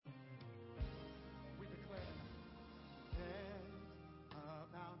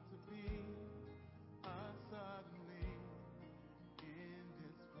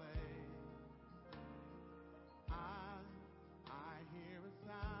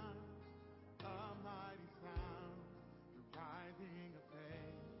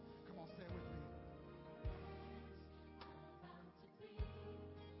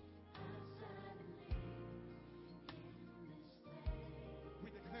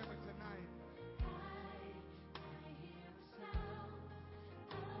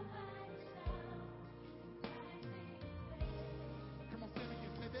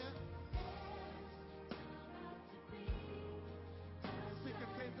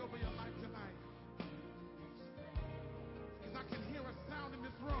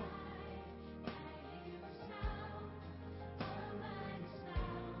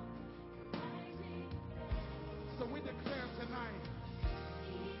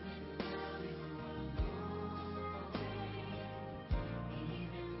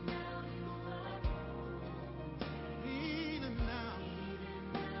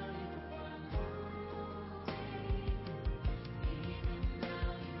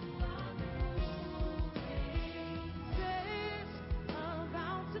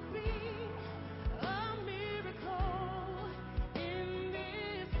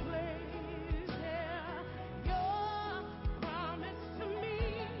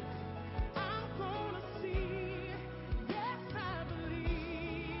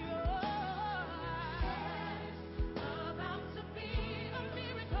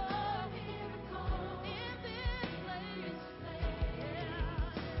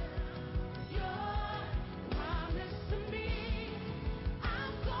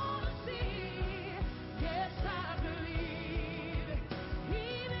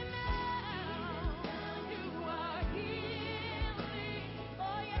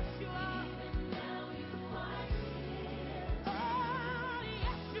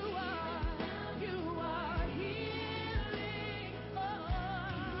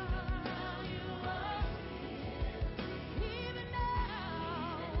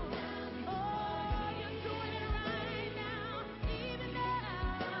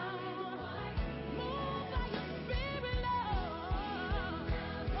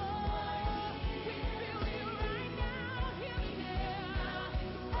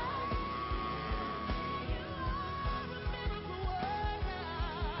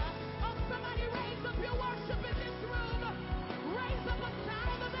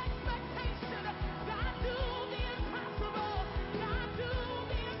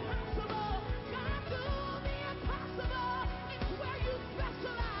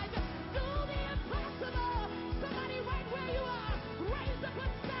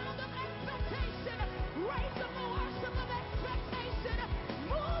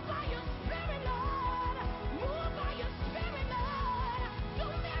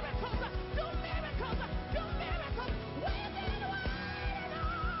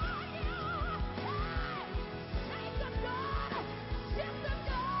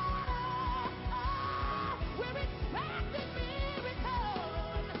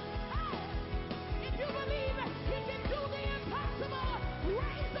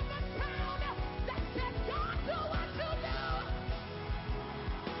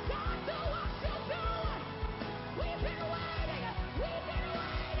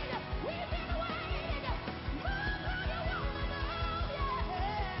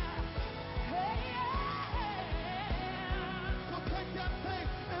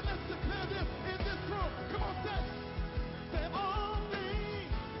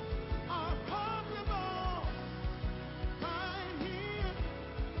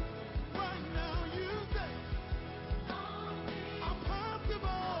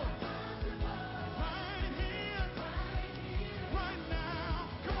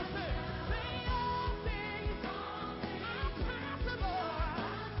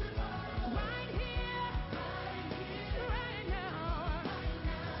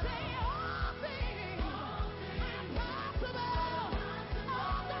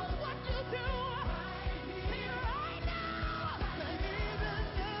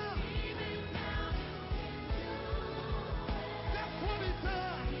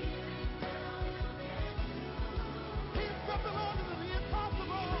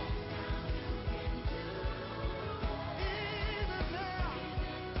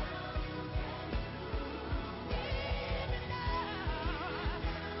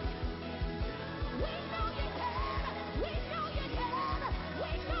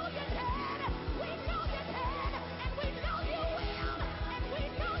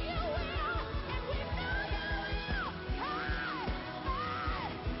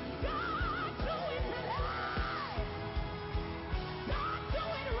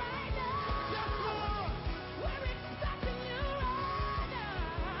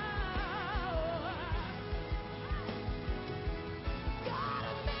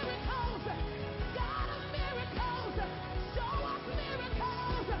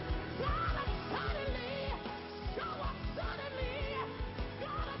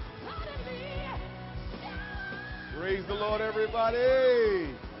Praise the Lord,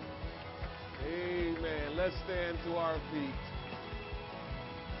 everybody. Amen. Let's stand to our feet.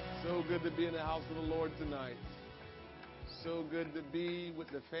 So good to be in the house of the Lord tonight. So good to be with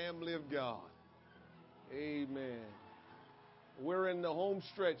the family of God. Amen. We're in the home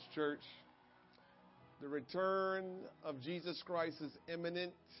stretch, church. The return of Jesus Christ is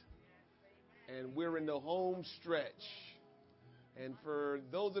imminent, and we're in the home stretch. And for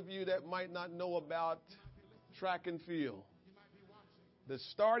those of you that might not know about track and field, the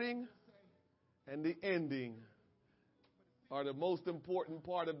starting and the ending are the most important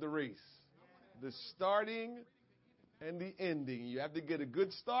part of the race. The starting and the ending. You have to get a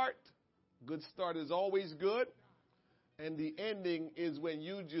good start. Good start is always good. And the ending is when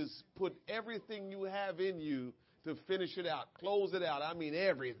you just put everything you have in you to finish it out, close it out. I mean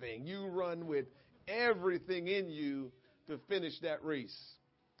everything. You run with everything in you to finish that race.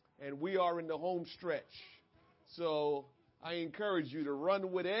 And we are in the home stretch. So I encourage you to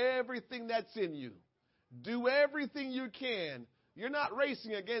run with everything that's in you. Do everything you can. You're not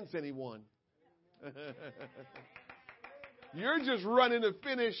racing against anyone. You're just running to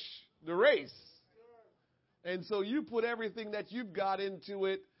finish the race. And so you put everything that you've got into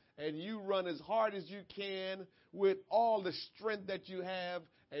it, and you run as hard as you can with all the strength that you have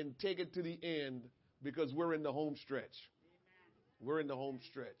and take it to the end, because we're in the home stretch. We're in the home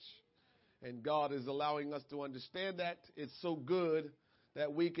stretch. And God is allowing us to understand that. It's so good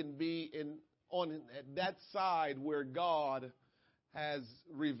that we can be on that side where God has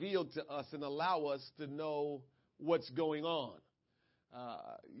revealed to us and allow us to know what's going on.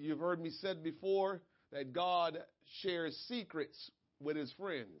 You've heard me said before that God shares secrets with his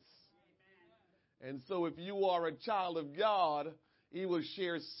friends. And so if you are a child of God, he will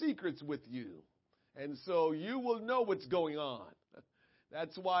share secrets with you. And so you will know what's going on.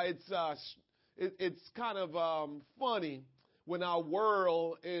 That's why it's kind of funny when our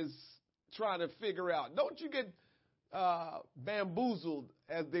world is trying to figure out. Don't you get bamboozled,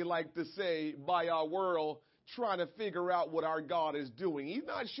 as they like to say, by our world trying to figure out what our God is doing? He's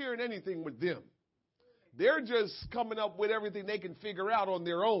not sharing anything with them. They're just coming up with everything they can figure out on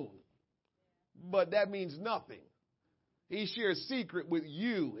their own. But that means nothing. He shares secret with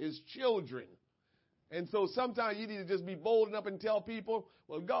you, his children. And so sometimes you need to just be bold enough and tell people,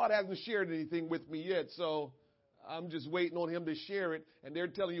 well, God hasn't shared anything with me yet, so I'm just waiting on him to share it. And they're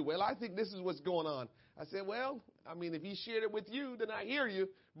telling you, well, I think this is what's going on. I said, well, I mean, if he shared it with you, then I hear you,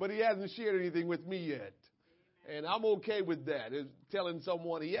 but he hasn't shared anything with me yet. And I'm okay with that. It's telling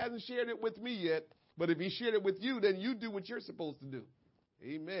someone he hasn't shared it with me yet, but if he shared it with you, then you do what you're supposed to do.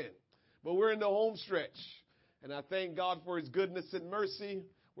 Amen. But we're in the home stretch, and I thank God for his goodness and mercy.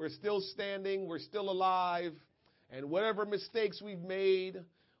 We're still standing. We're still alive. And whatever mistakes we've made,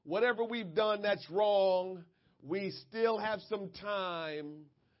 whatever we've done that's wrong, we still have some time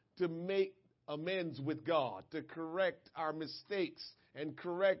to make amends with God, to correct our mistakes and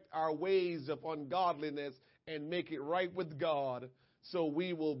correct our ways of ungodliness and make it right with God, so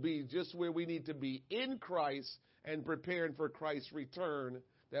we will be just where we need to be in Christ and preparing for Christ's return,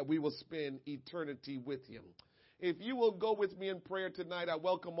 that we will spend eternity with him. If you will go with me in prayer tonight, I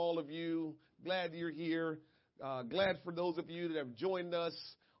welcome all of you. Glad you're here. Glad for those of you that have joined us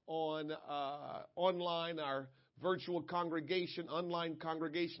on online, our virtual congregation, online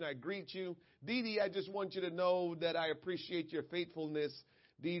congregation. I greet you. Dee Dee, I just want you to know that I appreciate your faithfulness.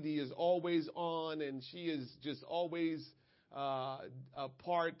 Dee Dee is always on, and she is just always a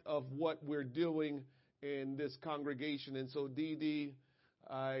part of what we're doing in this congregation. And so, Dee Dee,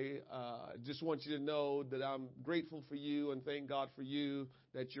 I just want you to know that I'm grateful for you and thank God for you,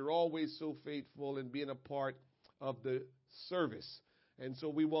 that you're always so faithful in being a part of the service. And so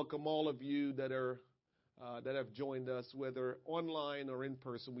we welcome all of you that have joined us, whether online or in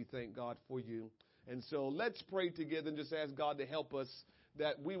person. We thank God for you. And so let's pray together and just ask God to help us,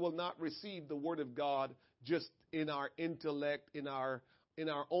 that we will not receive the word of God just in our intellect, in our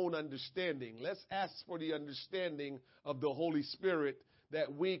own understanding. Let's ask for the understanding of the Holy Spirit,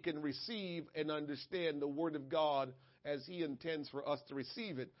 that we can receive and understand the word of God as he intends for us to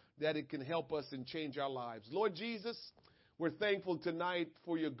receive it, that it can help us and change our lives. Lord Jesus, we're thankful tonight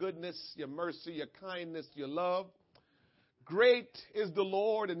for your goodness, your mercy, your kindness, your love. Great is the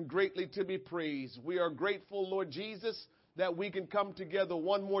Lord and greatly to be praised. We are grateful, Lord Jesus, that we can come together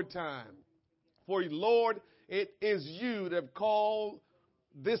one more time. For Lord, it is you that have called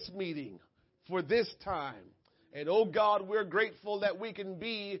this meeting for this time. And, oh God, we're grateful that we can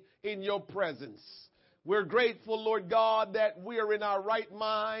be in your presence. We're grateful, Lord God, that we are in our right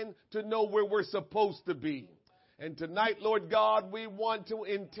mind to know where we're supposed to be. And tonight, Lord God, we want to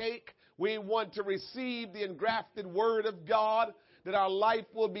intake We want to receive the engrafted word of God, that our life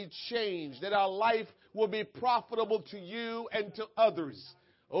will be changed, that our life will be profitable to you and to others.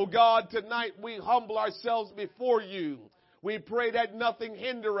 Oh God, tonight we humble ourselves before you. We pray that nothing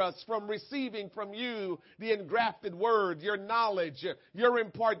hinder us from receiving from you the engrafted word, your knowledge, your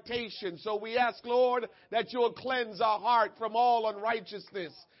impartation. So we ask, Lord, that you'll cleanse our heart from all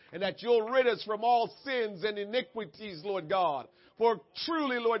unrighteousness and that you'll rid us from all sins and iniquities, Lord God. For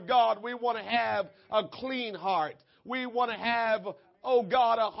truly, Lord God, we want to have a clean heart. We want to have, oh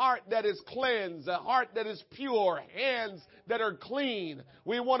God, a heart that is cleansed, a heart that is pure, hands that are clean.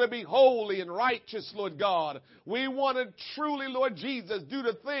 We want to be holy and righteous, Lord God. We want to truly, Lord Jesus, do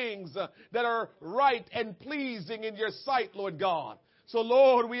the things that are right and pleasing in your sight, Lord God. So,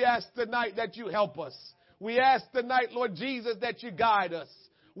 Lord, we ask tonight that you help us. We ask tonight, Lord Jesus, that you guide us.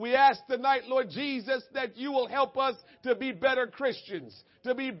 We ask tonight, Lord Jesus, that you will help us to be better Christians,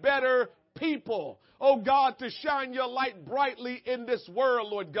 to be better people. Oh God, to shine your light brightly in this world,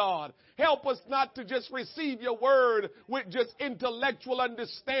 Lord God. Help us not to just receive your word with just intellectual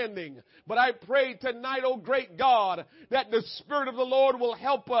understanding. But I pray tonight, oh great God, that the Spirit of the Lord will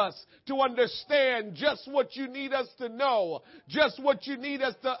help us to understand just what you need us to know, just what you need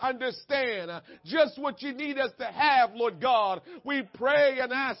us to understand, just what you need us to have, Lord God. We pray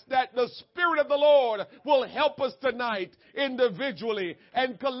and ask that the Spirit of the Lord will help us tonight individually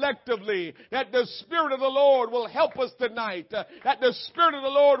and collectively, that the Spirit of the Lord will help us tonight, that the Spirit of the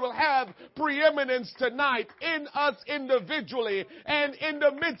Lord will have preeminence tonight in us individually and in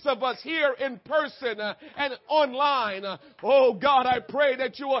the midst of us here in person and online. Oh God, I pray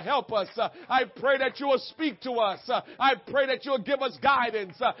that you will help us. I pray that you will speak to us. I pray that you will give us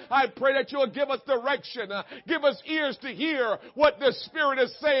guidance. I pray that you will give us direction. Give us ears to hear what the Spirit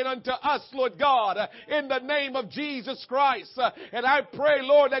is saying unto us, Lord God, in the name of Jesus Christ. And I pray,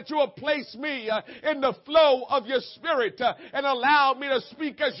 Lord, that you will place me in the flow of your Spirit and allow me to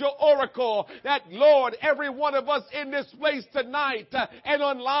speak as your oracle, that, Lord, every one of us in this place tonight and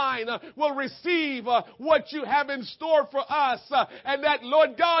online will receive what you have in store for us, and that,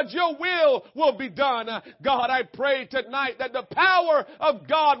 Lord God, your will be done. God, I pray tonight that the power of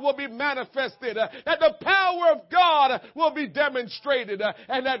God will be manifested, that the power of God will be demonstrated,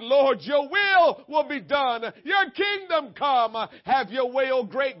 and that, Lord, your will be done. Your kingdom come. Have your way, oh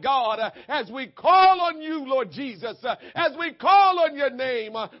great God, as we call on you, Lord Jesus, as we call on your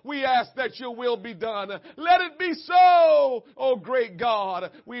name, we ask that your will be done. Let it be so, oh great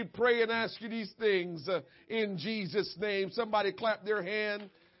God. We pray and ask you these things in Jesus' name. Somebody clap their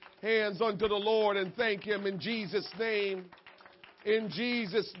hands unto the Lord and thank him in Jesus' name. In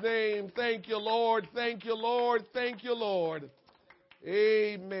Jesus' name. Thank you, Lord. Thank you, Lord. Thank you, Lord.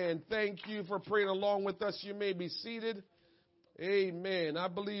 Amen. Thank you for praying along with us. You may be seated. Amen. I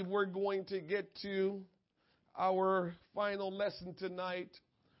believe we're going to get to our final lesson tonight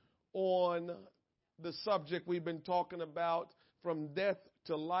on the subject we've been talking about, from death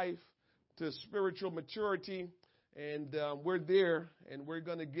to life to spiritual maturity. And we're there, and we're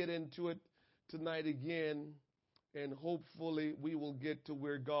going to get into it tonight again. And hopefully we will get to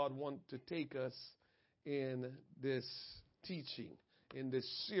where God wants to take us in this teaching, in this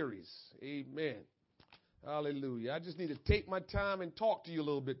series. Amen. Hallelujah. I just need to take my time and talk to you a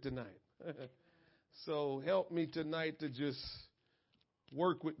little bit tonight. So help me tonight to just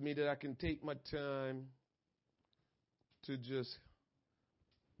work with me, that I can take my time to just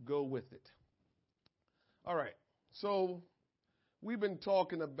go with it. All right. So we've been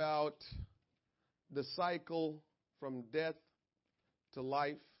talking about the cycle from death to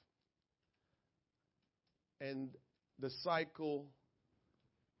life, and the cycle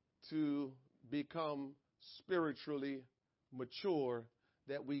to become spiritually mature,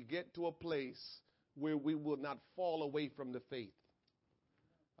 that we get to a place where we will not fall away from the faith.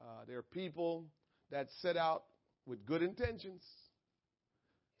 There are people that set out with good intentions,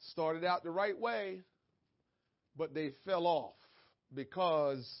 started out the right way, but they fell off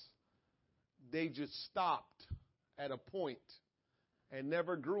because they just stopped at a point and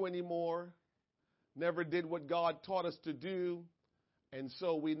never grew anymore, never did what God taught us to do, and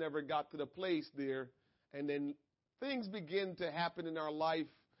so we never got to the place there. And then things begin to happen in our life,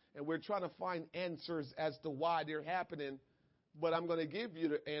 and we're trying to find answers as to why they're happening. But I'm going to give you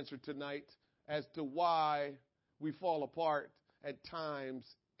the answer tonight as to why we fall apart at times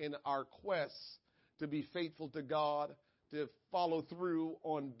in our quest to be faithful to God, to follow through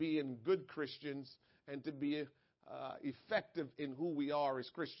on being good Christians, and to be effective in who we are as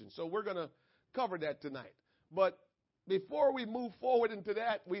Christians. So we're going to cover that tonight. But before we move forward into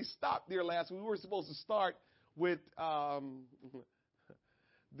that, we stopped there last week. We were supposed to start with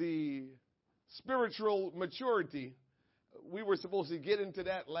the spiritual maturity. We were supposed to get into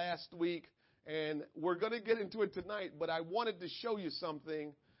that last week, and we're going to get into it tonight, but I wanted to show you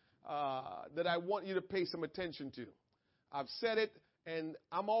something that I want you to pay some attention to. I've said it, and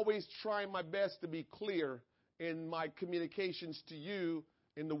I'm always trying my best to be clear in my communications to you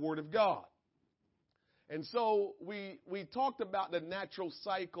in the Word of God. And so we talked about the natural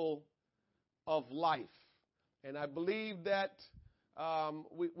cycle of life, and I believe that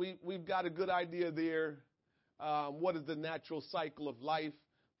we've got a good idea there. What is the natural cycle of life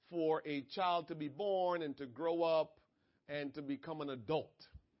for a child to be born and to grow up and to become an adult?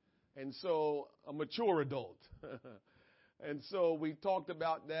 And so a mature adult. And so we talked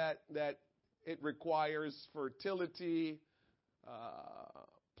about that it requires fertility,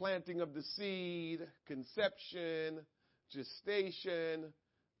 planting of the seed, conception, gestation,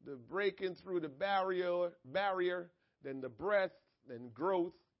 the breaking through the barrier, then the breath, then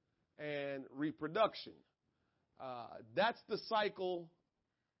growth, and reproduction. That's the cycle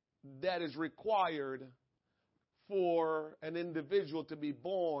that is required for an individual to be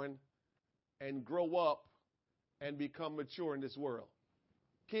born and grow up and become mature in this world.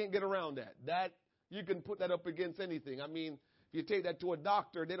 Can't get around that. That you can put that up against anything. I mean, if you take that to a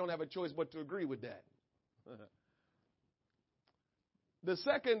doctor, they don't have a choice but to agree with that. The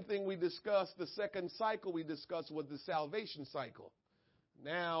second thing we discussed, the second cycle we discussed was the salvation cycle.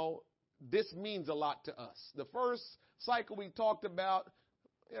 Now, this means a lot to us. The first cycle we talked about,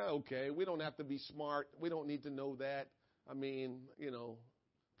 okay, we don't have to be smart. We don't need to know that. I mean,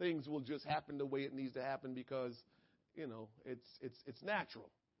 things will just happen the way it needs to happen because, it's natural.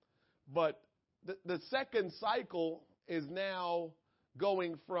 But the second cycle is now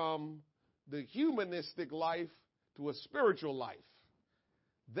going from the humanistic life to a spiritual life.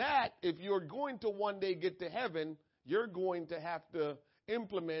 That, if you're going to one day get to heaven, you're going to have to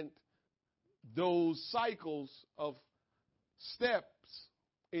implement those cycles of steps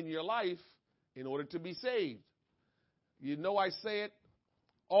in your life in order to be saved. I say it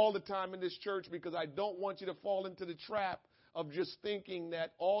all the time in this church because I don't want you to fall into the trap of just thinking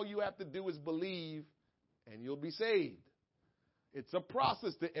that all you have to do is believe and you'll be saved. It's a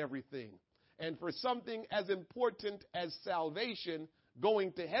process to everything. And for something as important as salvation,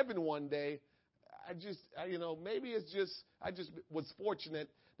 going to heaven one day, I just was fortunate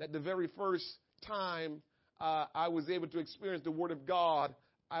that the very first time I was able to experience the Word of God,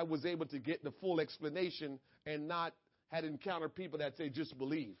 I was able to get the full explanation and not had encountered people that say, just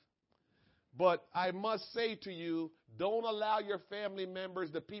believe. But I must say to you, don't allow your family members,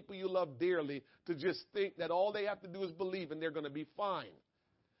 the people you love dearly, to just think that all they have to do is believe and they're going to be fine.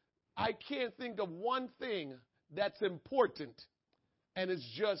 I can't think of one thing that's important and it's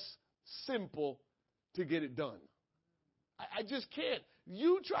just simple to get it done. I just can't.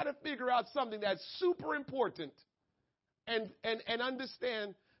 You try to figure out something that's super important and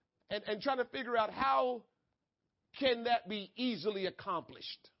understand and try to figure out how can that be easily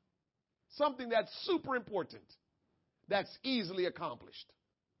accomplished. Something that's super important that's easily accomplished.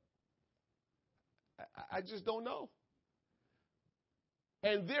 I just don't know.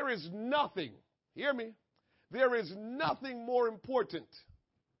 And there is nothing, hear me, there is nothing more important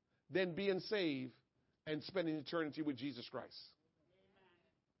than being saved and spending eternity with Jesus Christ.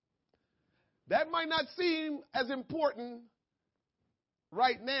 That might not seem as important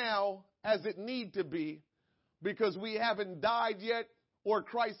right now as it need to be because we haven't died yet or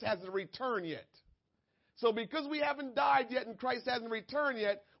Christ hasn't returned yet. So because we haven't died yet and Christ hasn't returned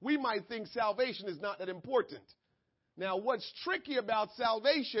yet, we might think salvation is not that important. Now, what's tricky about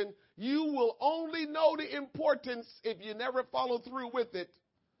salvation, you will only know the importance if you never follow through with it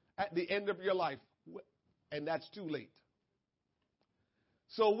at the end of your life. And that's too late.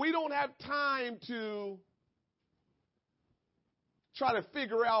 So we don't have time to try to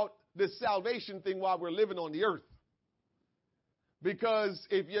figure out this salvation thing while we're living on the earth. Because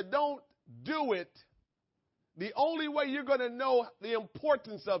if you don't do it, the only way you're going to know the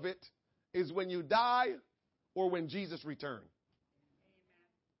importance of it is when you die or when Jesus returns.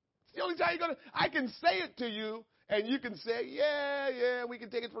 It's the only time you're going to, I can say it to you and you can say, yeah, we can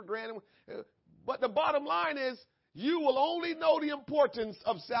take it for granted. But the bottom line is you will only know the importance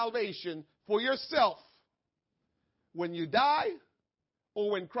of salvation for yourself when you die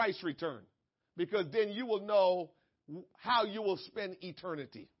or when Christ returns. Because then you will know how you will spend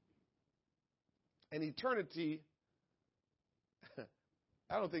eternity. And eternity,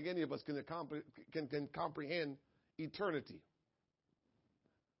 I don't think any of us can comprehend eternity.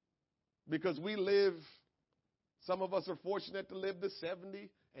 Because we live, some of us are fortunate to live to 70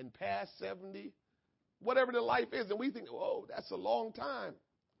 and past 70, whatever the life is, and we think, oh, that's a long time.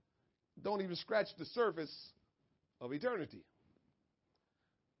 don't even scratch the surface of eternity.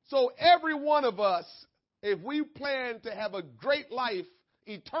 So every one of us, if we plan to have a great life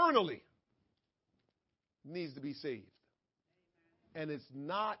eternally, needs to be saved. And it's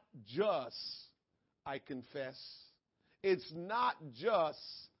not just, I confess. It's not just,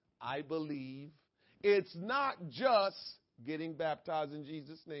 I believe. It's not just getting baptized in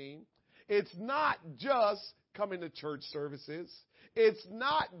Jesus' name. It's not just coming to church services. It's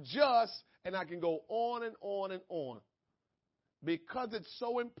not just, and I can go on and on and on. Because it's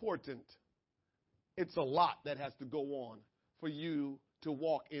so important, it's a lot that has to go on for you to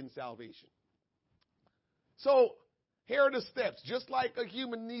walk in salvation. So here are the steps. Just like a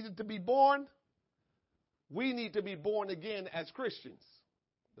human needed to be born, we need to be born again as Christians.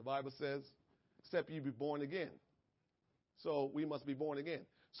 The Bible says, except you be born again. So we must be born again.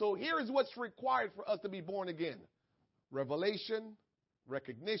 So here is what's required for us to be born again. Revelation,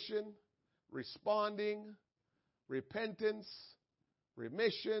 recognition, responding, repentance,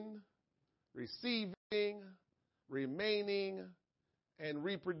 remission, receiving, remaining, and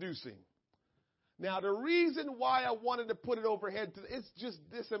reproducing. Now, the reason why I wanted to put it overhead, it's just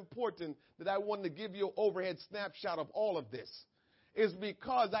this important that I wanted to give you an overhead snapshot of all of this, is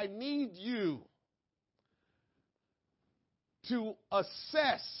because I need you to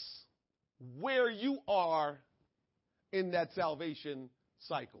assess where you are in that salvation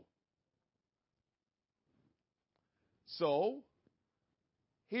cycle. So,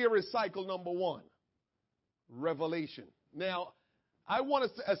 here is cycle number 1, revelation. Now, I want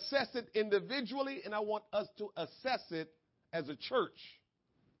us to assess it individually, and I want us to assess it as a church,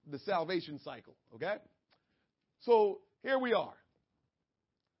 the salvation cycle, okay? So, here we are.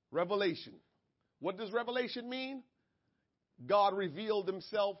 Revelation. What does revelation mean? God revealed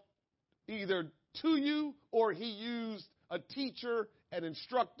himself either to you or he used a teacher, an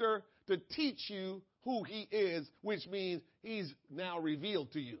instructor to teach you who he is, which means he's now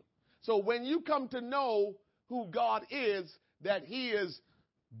revealed to you. So when you come to know who God is, that he is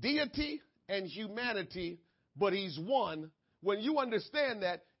deity and humanity, but he's one, when you understand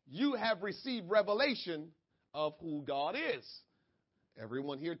that, you have received revelation of who God is.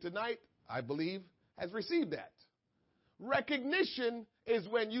 Everyone here tonight, I believe, has received that. Recognition is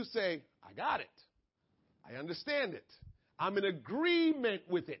when you say, I got it. I understand it. I'm in agreement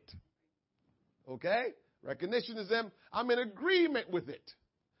with it. Okay? Recognition is them. I'm in agreement with it.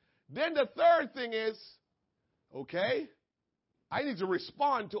 Then the third thing is, okay, I need to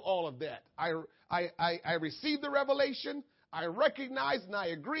respond to all of that. I received the revelation. I recognize and I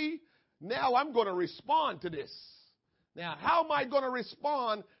agree. Now I'm going to respond to this. Now, how am I going to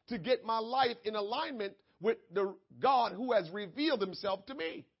respond to get my life in alignment with the God who has revealed himself to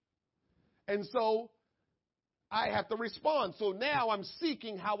me? And so I have to respond. So now I'm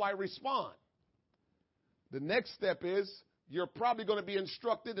seeking how I respond. The next step is you're probably going to be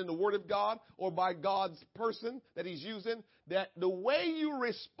instructed in the Word of God or by God's person that he's using, that the way you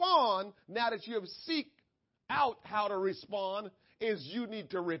respond, now that you have seeked out how to respond, is you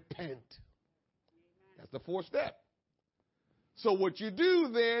need to repent. That's the fourth step. So what you do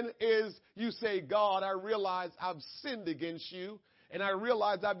then is you say, God, I realize I've sinned against you, and I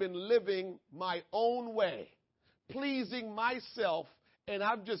realize I've been living my own way, pleasing myself, and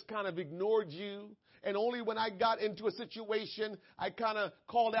I've just kind of ignored you. And only when I got into a situation, I kind of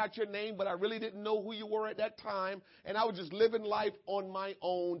called out your name, but I really didn't know who you were at that time. And I was just living life on my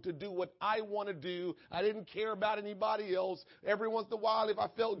own to do what I want to do. I didn't care about anybody else. Every once in a while, if I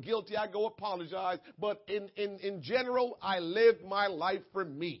felt guilty, I'd go apologize. But in general, I lived my life for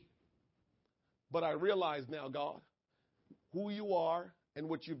me. But I realize now, God, who you are and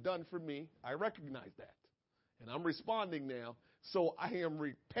what you've done for me, I recognize that. And I'm responding now. So I am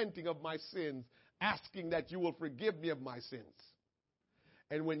repenting of my sins, asking that you will forgive me of my sins.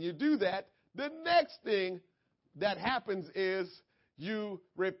 And when you do that, the next thing that happens is you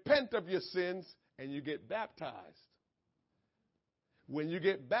repent of your sins and you get baptized. When you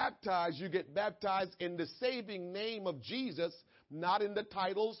get baptized in the saving name of Jesus, not in the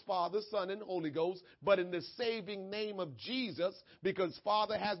titles Father, Son, and Holy Ghost, but in the saving name of Jesus, because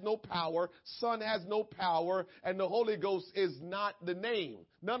Father has no power, Son has no power, and the Holy Ghost is not the name.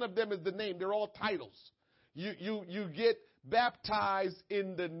 None of them is the name. They're all titles. You get baptized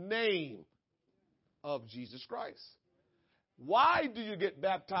in the name of Jesus Christ. Why do you get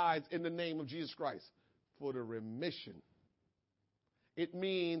baptized in the name of Jesus Christ? For the remission. It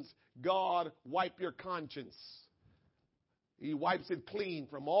means God wipe your conscience. He wipes it clean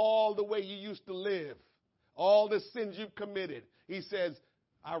from all the way you used to live, all the sins you've committed. He says,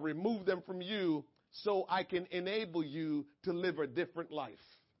 I remove them from you so I can enable you to live a different life.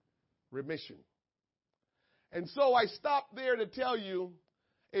 remission. And so I stopped there to tell you,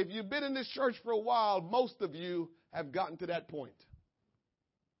 if you've been in this church for a while, most of you have gotten to that point.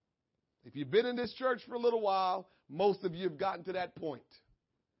 If you've been in this church for a little while, most of you have gotten to that point.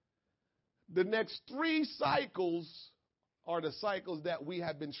 The next 3 cycles are the cycles that we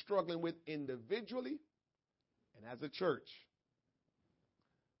have been struggling with individually and as a church.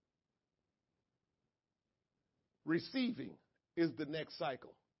 Receiving is the next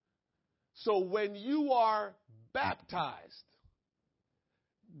cycle. So when you are baptized,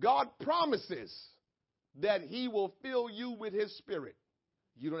 God promises that he will fill you with his Spirit.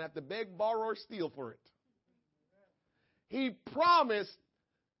 You don't have to beg, borrow, or steal for it. He promised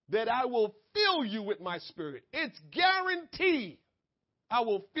that I will fill you with my Spirit. It's guaranteed I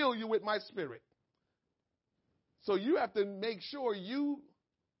will fill you with my Spirit. So you have to make sure you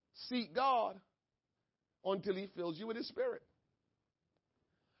seek God until he fills you with his Spirit.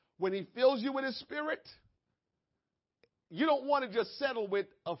 When he fills you with his Spirit, you don't want to just settle with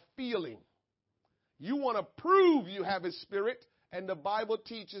a feeling. You want to prove you have his Spirit, and the Bible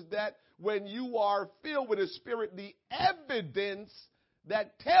teaches that when you are filled with his Spirit, the evidence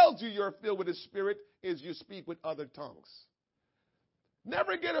that tells you you're filled with his Spirit is you speak with other tongues.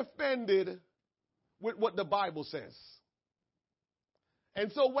 Never get offended with what the Bible says.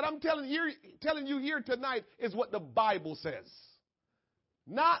 And so what I'm telling you here tonight is what the Bible says.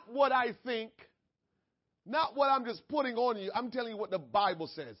 Not what I think, not what I'm just putting on you. I'm telling you what the Bible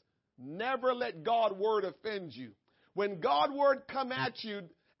says. Never let God's word offend you. When God's word come at you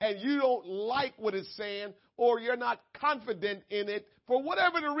and you don't like what it's saying, or you're not confident in it, for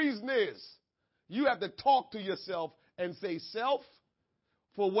whatever the reason is, you have to talk to yourself and say, self,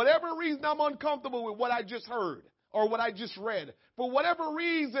 for whatever reason I'm uncomfortable with what I just heard or what I just read, for whatever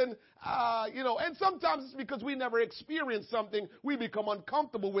reason, and sometimes it's because we never experienced something, we become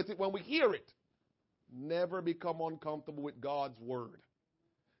uncomfortable with it when we hear it. Never become uncomfortable with God's word.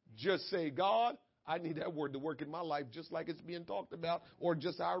 Just say, God, I need that word to work in my life just like it's being talked about or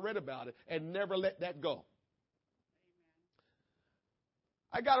just how I read about it, and never let that go.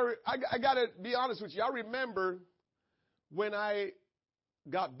 I gotta be honest with you. I remember when I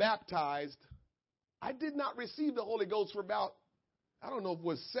got baptized, I did not receive the Holy Ghost for about, I don't know if it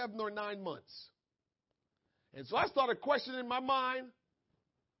was 7 or 9 months. And so I started questioning in my mind,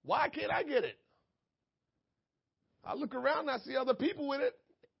 why can't I get it? I look around and I see other people with it.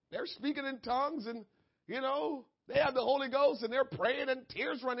 They're speaking in tongues and, they have the Holy Ghost and they're praying and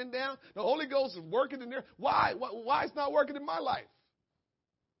tears running down. The Holy Ghost is working in there. Why? Why it's not working in my life?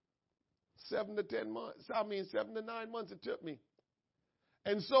 7 to 9 months it took me.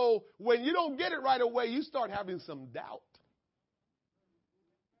 And so when you don't get it right away, you start having some doubt.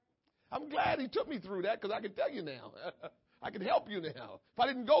 I'm glad he took me through that because I can tell you now. I can help you now. If I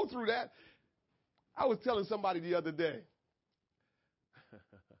didn't go through that, I was telling somebody the other day,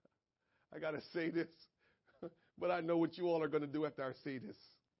 I got to say this, but I know what you all are going to do after I say this.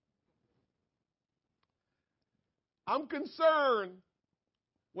 I'm concerned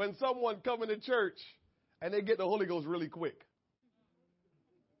when someone comes into church and they get the Holy Ghost really quick.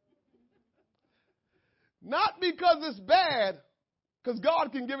 Not because it's bad, because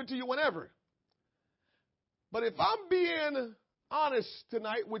God can give it to you whenever. But if I'm being honest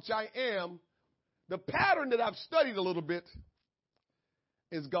tonight, which I am, the pattern that I've studied a little bit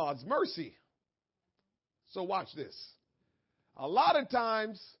is God's mercy. So watch this. A lot of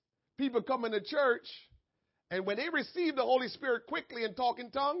times, people come into church, and when they receive the Holy Spirit quickly and talk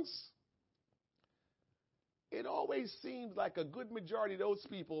in tongues, it always seems like a good majority of those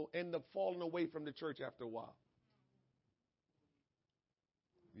people end up falling away from the church after a while.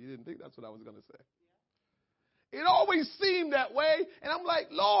 You didn't think that's what I was going to say. It always seemed that way, and I'm like,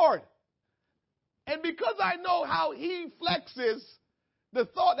 Lord. And because I know how he flexes, the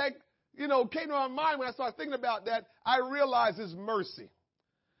thought that, came to my mind when I started thinking about that, I realized his mercy.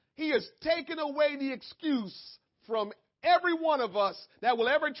 He has taken away the excuse from every one of us that will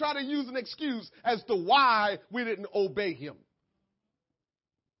ever try to use an excuse as to why we didn't obey him.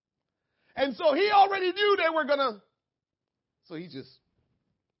 And so he already knew they were going to. So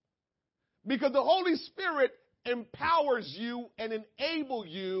because the Holy Spirit empowers you and enables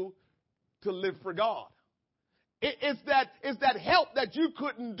you to live for God. It's that help that you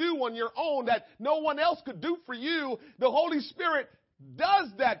couldn't do on your own, that no one else could do for you. The Holy Spirit does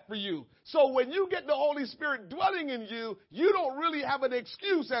that for you. So when you get the Holy Spirit dwelling in you, you don't really have an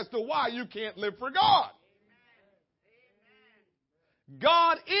excuse as to why you can't live for God. Amen.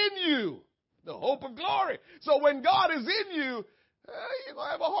 God in you, the hope of glory. So when God is in you, you're going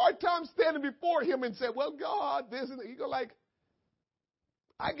to have a hard time standing before him and say, well, God, this and that. You go like,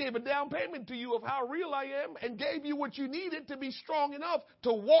 I gave a down payment to you of how real I am and gave you what you needed to be strong enough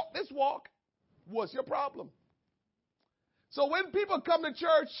to walk this walk. What's your problem? So when people come to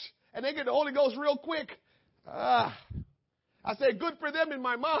church and they get the Holy Ghost real quick, I say good for them in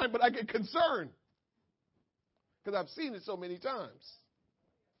my mind, but I get concerned because I've seen it so many times.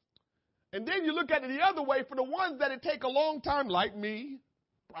 And then you look at it the other way for the ones that it take a long time, like me,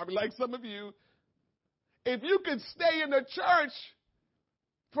 probably like some of you. If you could stay in the church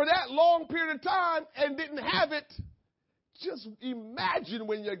for that long period of time and didn't have it, just imagine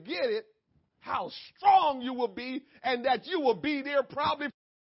when you get it, how strong you will be and that you will be there probably.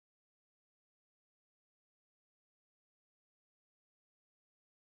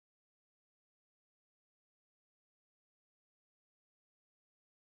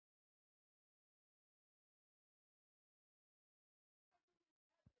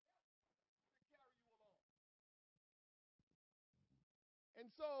 And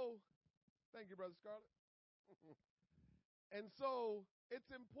so, thank you, Brother Scarlett. And so, it's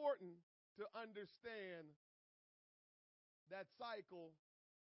important to understand that cycle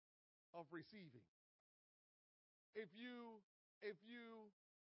of receiving. If you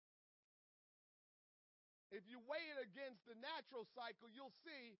weigh it against the natural cycle, you'll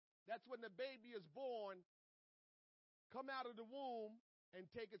see that's when the baby is born, come out of the womb, and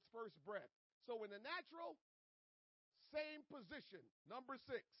take its first breath. So in the natural, same position, number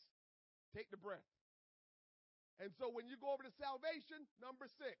 6, take the breath. And so when you go over to salvation, number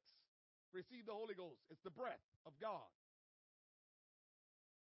 6, receive the Holy Ghost. It's the breath of God.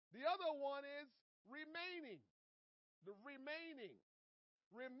 The other one is remaining. The remaining.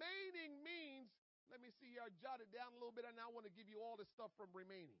 Remaining means, let me see here, I jotted down a little bit, and I want to give you all the stuff from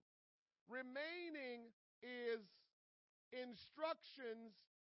remaining. Remaining is instructions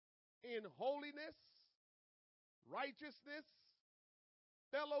in holiness, righteousness,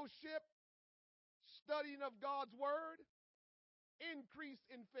 fellowship, studying of God's word, increase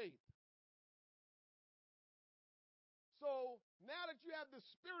in faith. So now that you have the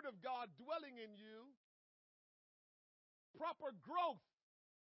Spirit of God dwelling in you, proper growth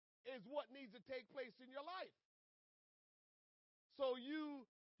is what needs to take place in your life. So you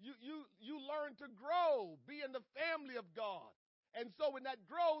learn to grow, be in the family of God. And so in that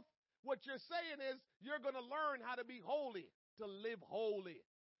growth, what you're saying is you're going to learn how to be holy, to live holy.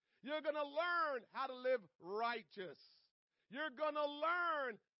 You're going to learn how to live righteous. You're going to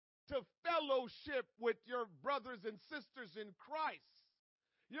learn to fellowship with your brothers and sisters in Christ.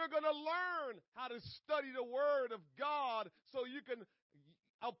 You're going to learn how to study the Word of God so you can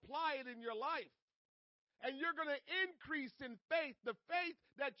apply it in your life. And you're going to increase in faith. The faith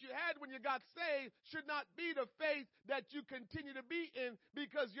that you had when you got saved should not be the faith that you continue to be in,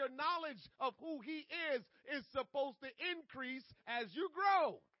 because your knowledge of who He is supposed to increase as you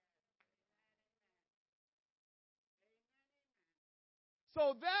grow.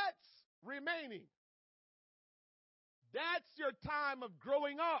 So that's remaining. That's your time of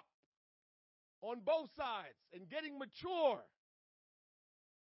growing up on both sides and getting mature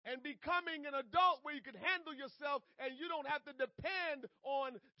and becoming an adult where you can handle yourself and you don't have to depend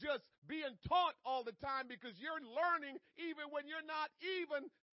on just being taught all the time, because you're learning even when you're not even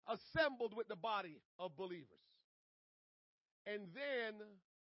assembled with the body of believers. And then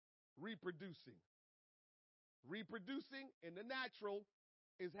reproducing. Reproducing in the natural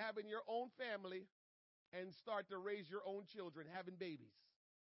is having your own family and start to raise your own children, having babies.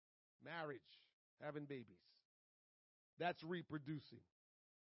 Marriage, having babies. That's reproducing.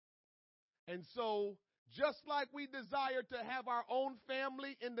 And so, just like we desire to have our own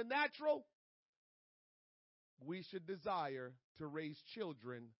family in the natural, we should desire to raise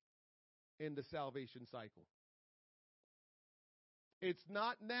children in the salvation cycle. It's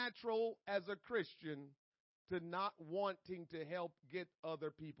not natural as a Christian to not wanting to help get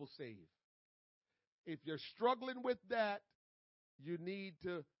other people saved. If you're struggling with that, you need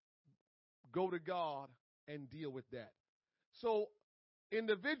to go to God and deal with that. So,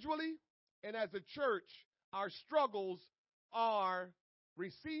 individually and as a church, our struggles are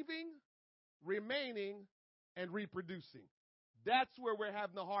receiving, remaining, and reproducing. That's where we're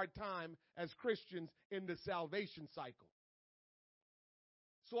having a hard time as Christians in the salvation cycle.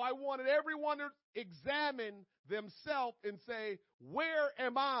 So I wanted everyone to examine themselves and say, where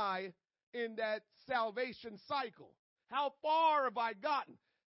am I in that salvation cycle? How far have I gotten?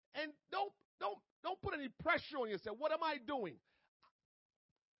 And don't put any pressure on yourself. What am I doing?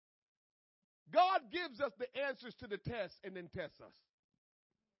 God gives us the answers to the test and then tests us.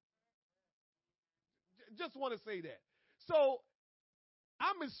 Just want to say that. So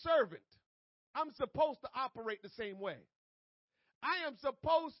I'm His servant. I'm supposed to operate the same way. I am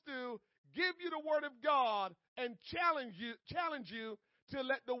supposed to give you the word of God and challenge you to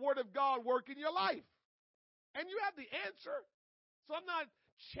let the word of God work in your life. And you have the answer. So I'm not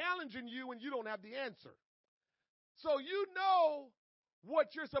challenging you when you don't have the answer. So you know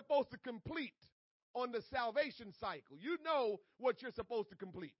what you're supposed to complete on the salvation cycle. You know what you're supposed to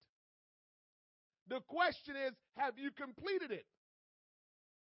complete. The question is, have you completed it?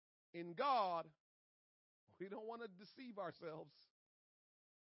 In God, we don't want to deceive ourselves.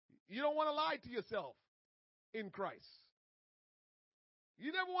 You don't want to lie to yourself in Christ.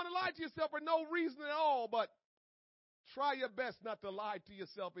 You never want to lie to yourself for no reason at all, but try your best not to lie to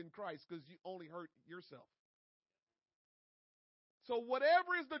yourself in Christ, because you only hurt yourself. So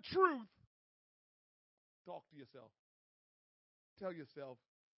whatever is the truth, talk to yourself. Tell yourself,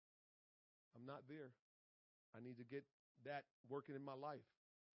 I'm not there. I need to get that working in my life.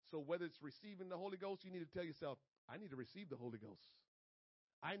 So whether it's receiving the Holy Ghost, you need to tell yourself, I need to receive the Holy Ghost.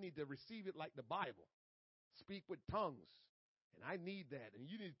 I need to receive it like the Bible. Speak with tongues. And I need that. And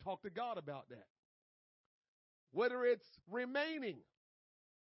you need to talk to God about that. Whether it's remaining.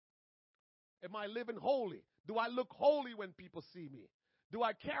 Am I living holy? Do I look holy when people see me? Do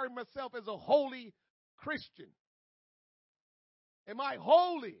I carry myself as a holy Christian? Am I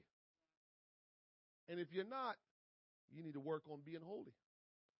holy? And if you're not, you need to work on being holy.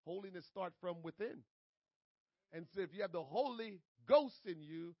 Holiness starts from within. And so if you have the Holy Ghost in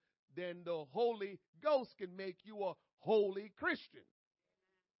you, then the Holy Ghost can make you a holy Christian.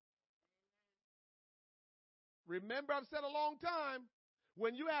 Remember, I've said a long time,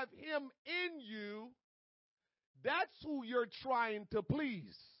 when you have him in you, that's who you're trying to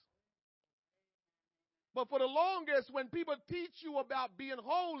please. But for the longest, when people teach you about being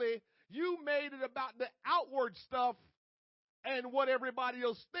holy, you made it about the outward stuff and what everybody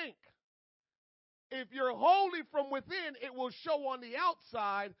else think. If you're holy from within, it will show on the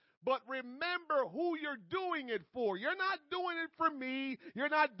outside. But remember who you're doing it for. You're not doing it for me. You're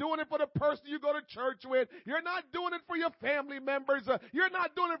not doing it for the person you go to church with. You're not doing it for your family members. You're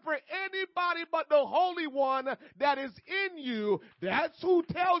not doing it for anybody but the Holy One that is in you. That's who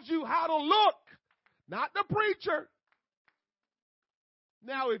tells you how to look, not the preacher.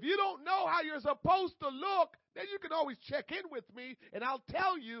 Now, if you don't know how you're supposed to look, then you can always check in with me and I'll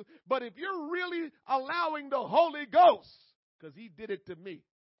tell you. But if you're really allowing the Holy Ghost, because he did it to me.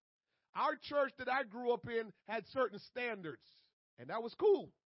 Our church that I grew up in had certain standards, and that was cool.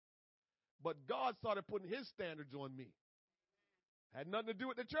 But God started putting his standards on me. Had nothing to do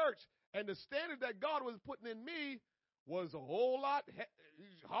with the church. And the standard that God was putting in me was a whole lot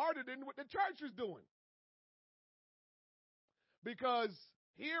harder than what the church was doing. Because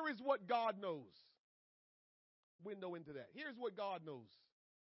here is what God knows. Window into that. Here's what God knows.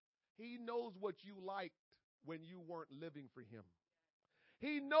 He knows what you liked when you weren't living for him.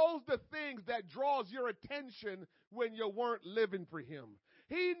 He knows the things that draws your attention when you weren't living for him.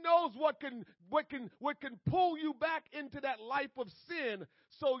 He knows what can pull you back into that life of sin.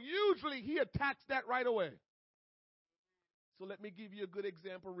 So usually he attacks that right away. So let me give you a good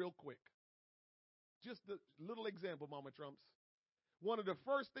example real quick. Just a little example, Mama Trumps. One of the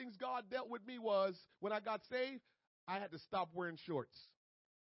first things God dealt with me was when I got saved, I had to stop wearing shorts.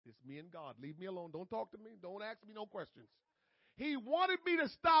 It's me and God. Leave me alone. Don't talk to me. Don't ask me no questions. He wanted me to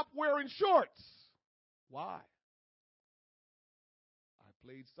stop wearing shorts. Why? I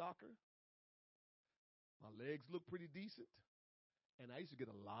played soccer. My legs looked pretty decent. And I used to get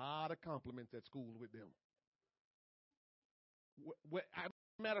a lot of compliments at school with them.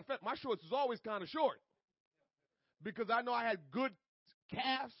 Matter of fact, my shorts was always kind of short. Because I know I had good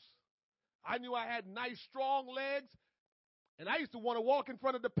calves. I knew I had nice, strong legs. And I used to want to walk in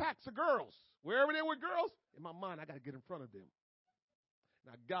front of the packs of girls. Wherever there were girls, in my mind, I got to get in front of them.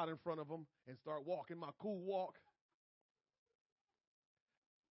 And I got in front of them and started walking my cool walk.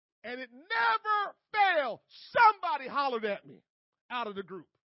 And it never failed. Somebody hollered at me out of the group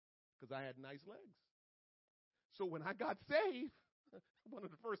because I had nice legs. So when I got saved, one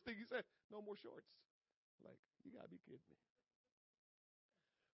of the first things he said, no more shorts. Like, you got to be kidding me.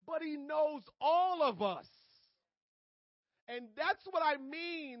 But he knows all of us. And that's what I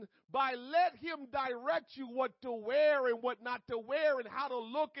mean by let him direct you what to wear and what not to wear and how to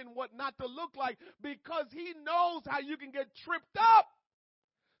look and what not to look like, because he knows how you can get tripped up.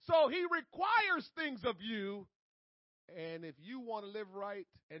 So he requires things of you. And if you want to live right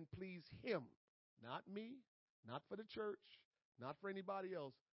and please him, not me, not for the church, not for anybody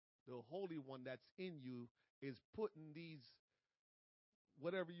else, the Holy One that's in you is putting these,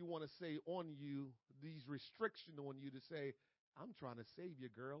 whatever you want to say, on you, these restrictions on you to say, I'm trying to save you,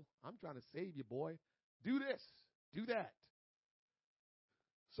 girl. I'm trying to save you, boy. Do this. Do that.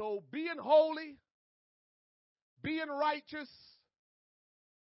 So being holy, being righteous,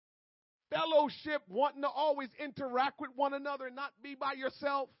 fellowship, wanting to always interact with one another and not be by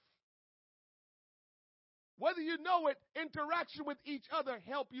yourself. Whether you know it, interaction with each other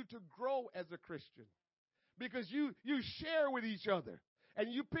help you to grow as a Christian. Because you share with each other.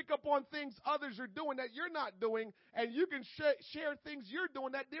 And you pick up on things others are doing that you're not doing. And you can share things you're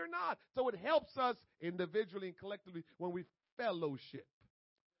doing that they're not. So it helps us individually and collectively when we fellowship.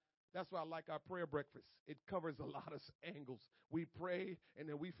 That's why I like our prayer breakfast. It covers a lot of angles. We pray and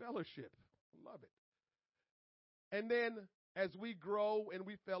then we fellowship. Love it. And then as we grow and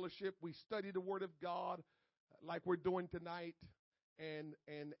we fellowship, we study the Word of God like we're doing tonight, and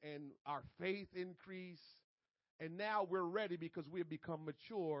our faith increase. And now we're ready because we have become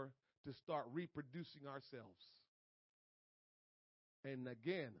mature to start reproducing ourselves. And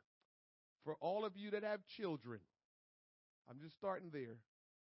again, for all of you that have children, I'm just starting there.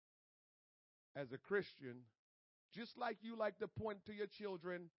 As a Christian, just like you like to point to your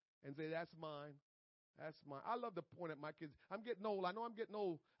children and say, that's mine. That's mine. I love to point at my kids. I'm getting old. I know I'm getting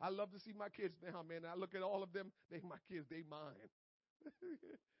old. I love to see my kids now, man. I look at all of them. They my kids. They mine.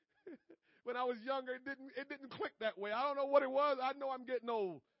 When I was younger, it didn't click that way. I don't know what it was. I know I'm getting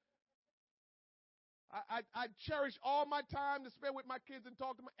old. I cherish all my time to spend with my kids and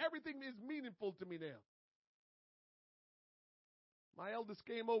talk to them. Everything is meaningful to me now. My eldest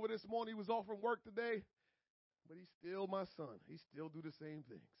came over this morning. He was off from work today, but he's still my son. He still do the same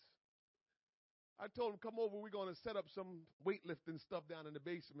things. I told him, come over. We're going to set up some weightlifting stuff down in the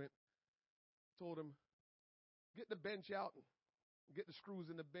basement. Told him, get the bench out, and get the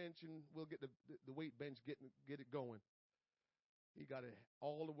screws in the bench, and we'll get the weight bench, get it going. He got it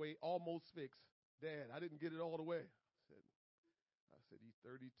all the way, almost fixed. Dad, I didn't get it all the way. I said, he's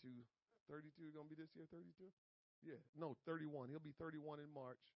 32. 32 going to be this year, 32? Yeah, no, 31. He'll be 31 in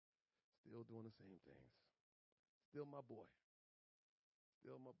March. Still doing the same things. Still my boy.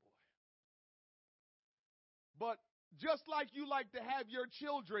 Still my boy. But just like you like to have your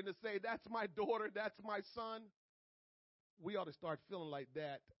children to say, that's my daughter, that's my son, we ought to start feeling like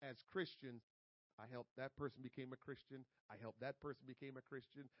that as Christians. I helped that person became a Christian. I helped that person became a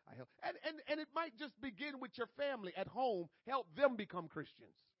Christian. And it might just begin with your family at home. Help them become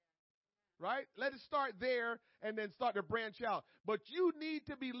Christians. Right? Let it start there and then start to branch out. But you need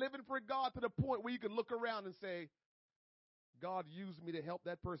to be living for God to the point where you can look around and say, God used me to help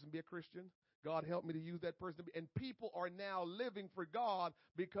that person be a Christian. God helped me to use that person to be. And people are now living for God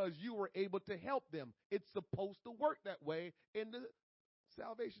because you were able to help them. It's supposed to work that way in the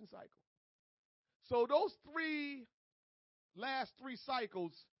salvation cycle. So those last three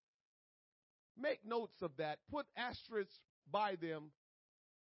cycles, make notes of that. Put asterisks by them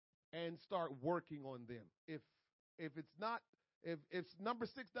and start working on them. If number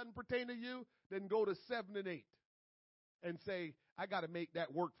 6 doesn't pertain to you, then go to 7 and 8 and say, I got to make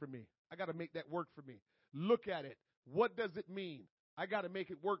that work for me. I got to make that work for me. Look at it. What does it mean? I got to make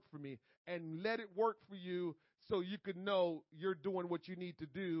it work for me, and let it work for you so you can know you're doing what you need to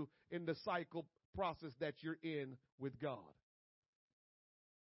do in the cycle process that you're in with God.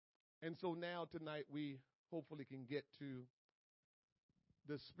 And so now tonight we hopefully can get to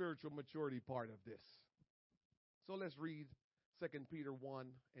the spiritual maturity part of this. So let's read 2 Peter 1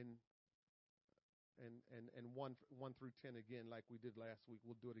 and 1 through 10 again like we did last week.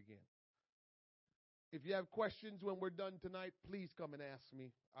 We'll do it again. If you have questions when we're done tonight, please come and ask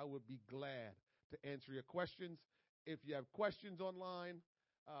me. I would be glad to answer your questions. If you have questions online,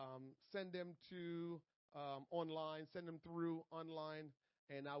 send them to online, send them through online,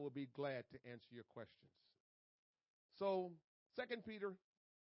 and I will be glad to answer your questions. So 2 Peter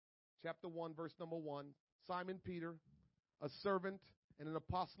chapter 1, verse number 1, Simon Peter, a servant and an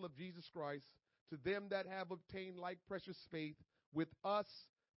apostle of Jesus Christ, to them that have obtained like precious faith with us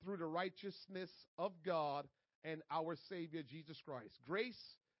through the righteousness of God and our Savior Jesus Christ. Grace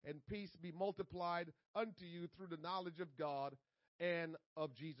and peace be multiplied unto you through the knowledge of God and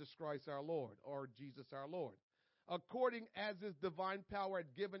of Jesus Christ our Lord, or Jesus our Lord, according as his divine power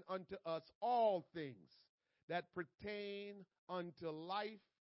had given unto us all things that pertain unto life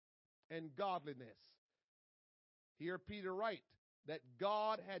and godliness. Here Peter writes that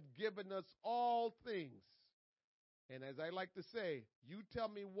God had given us all things. And as I like to say, you tell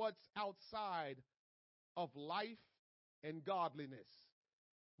me what's outside of life and godliness.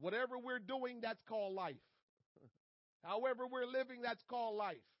 Whatever we're doing, that's called life. However we're living, that's called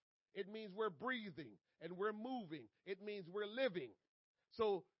life. It means we're breathing and we're moving. It means we're living.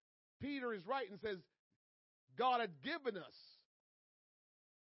 So Peter is right and says, God had given us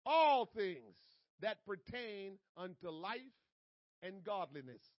all things that pertain unto life and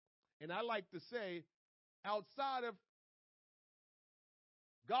godliness. And I like to say, outside of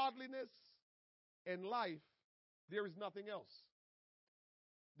godliness and life, there is nothing else.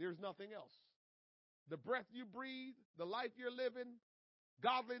 There's nothing else. The breath you breathe, the life you're living,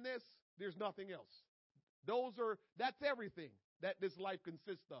 godliness, there's nothing else. That's everything that this life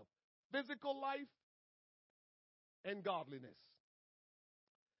consists of. Physical life and godliness.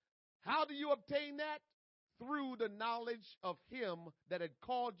 How do you obtain that? Through the knowledge of him that had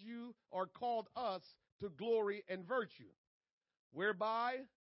called you or called us to glory and virtue, whereby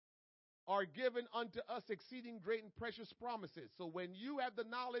are given unto us exceeding great and precious promises. So when you have the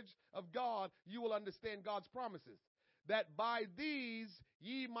knowledge of God, you will understand God's promises. That by these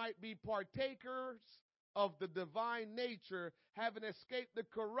ye might be partakers of the divine nature, having escaped the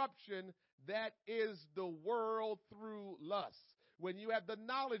corruption that is the world through lust. When you have the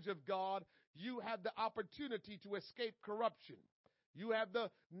knowledge of God, you have the opportunity to escape corruption. You have the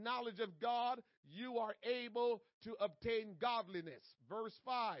knowledge of God, you are able to obtain godliness. Verse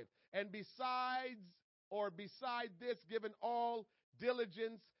 5, and beside this, given all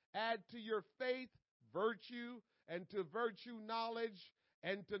diligence, add to your faith virtue, and to virtue knowledge,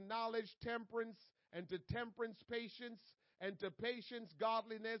 and to knowledge temperance, and to temperance patience, and to patience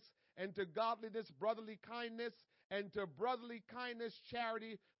godliness, and to godliness brotherly kindness, and to brotherly kindness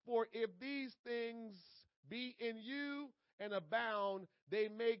charity. For if these things be in you and abound, they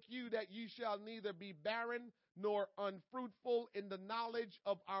make you that you shall neither be barren nor unfruitful in the knowledge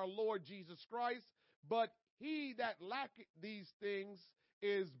of our Lord Jesus Christ. But he that lacketh these things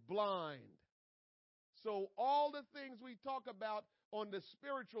is blind. So all the things we talk about on the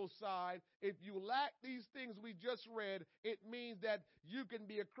spiritual side, if you lack these things we just read, it means that you can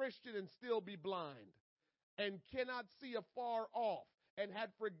be a Christian and still be blind and cannot see afar off, and had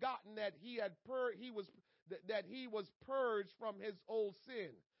forgotten that he was purged from his old sin.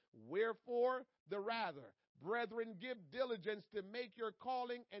 Wherefore, the rather, brethren, give diligence to make your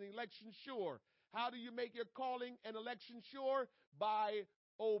calling and election sure. How do you make your calling and election sure? By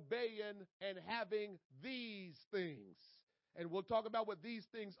obeying and having these things. And we'll talk about what these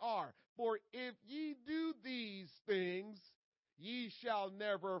things are. For if ye do these things, ye shall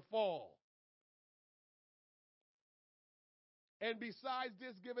never fall. And besides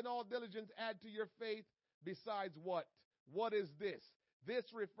this, given all diligence, add to your faith. Besides what? What is this? This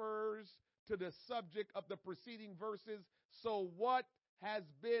refers to the subject of the preceding verses. So what has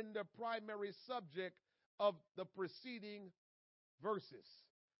been the primary subject of the preceding verses?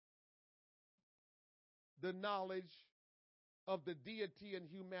 The knowledge of the deity and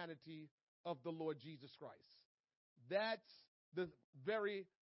humanity of the Lord Jesus Christ. That's the very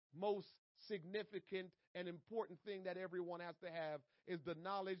most significant and important thing that everyone has to have, is the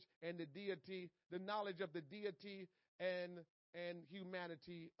knowledge and the deity, the knowledge of the deity and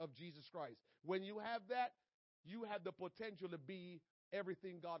humanity of Jesus Christ. When you have that, you have the potential to be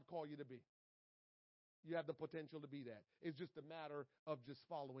everything God called you to be. You have the potential to be that. It's just a matter of just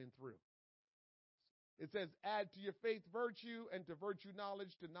following through. It says, add to your faith virtue, and to virtue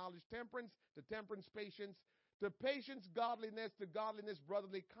knowledge, to knowledge temperance, to temperance patience, to patience godliness, to godliness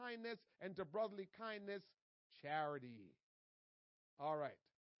brotherly kindness, and to brotherly kindness charity. All right.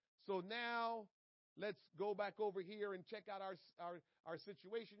 So now let's go back over here and check out our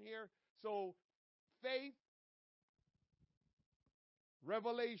situation here. So faith,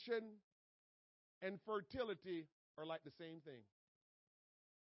 revelation, and fertility are like the same thing.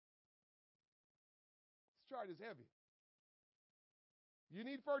 This chart is heavy. You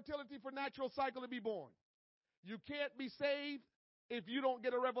need fertility for natural cycle to be born. You can't be saved if you don't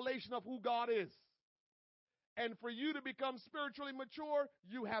get a revelation of who God is. And for you to become spiritually mature,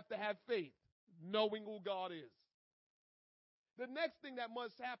 you have to have faith, knowing who God is. The next thing that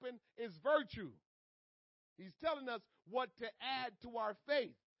must happen is virtue. He's telling us what to add to our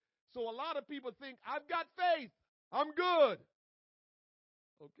faith. So a lot of people think, I've got faith, I'm good.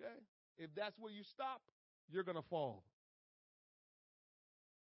 Okay? If that's where you stop, you're going to fall.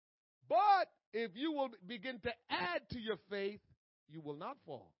 But if you will begin to add to your faith, you will not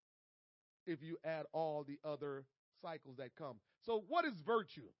fall. If you add all the other cycles that come. So what is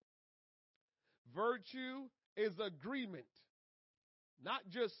virtue? Virtue is agreement. Not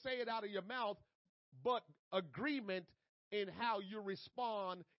just say it out of your mouth, but agreement in how you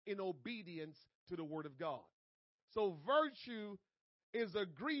respond in obedience to the word of God. So virtue is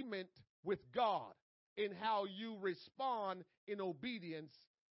agreement with God in how you respond in obedience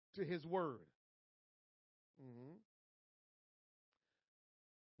to his word. Mm-hmm.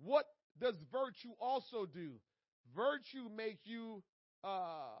 What does virtue also do? Virtue make you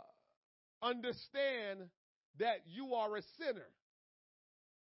understand that you are a sinner.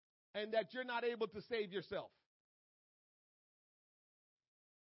 and that you're not able to save yourself.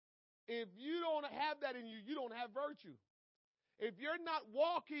 If you don't have that in you, you don't have virtue. If you're not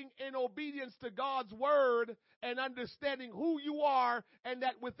walking in obedience to God's word and understanding who you are and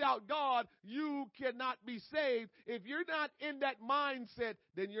that without God, you cannot be saved, if you're not in that mindset,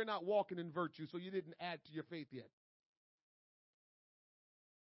 then you're not walking in virtue, so you didn't add to your faith yet.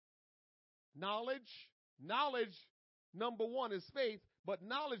 Knowledge, number one, is faith, but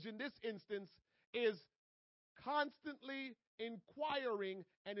knowledge in this instance is constantly inquiring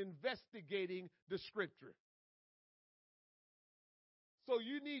and investigating the scripture. So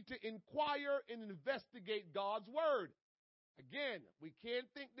you need to inquire and investigate God's word. Again, we can't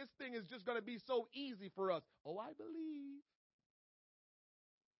think this thing is just going to be so easy for us. Oh, I believe.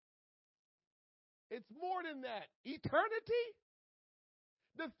 It's more than that. Eternity?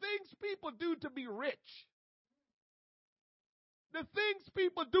 The things people do to be rich. The things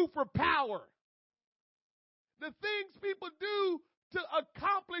people do for power. The things people do to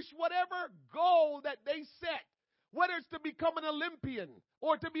accomplish whatever goal that they set. Whether it's to become an Olympian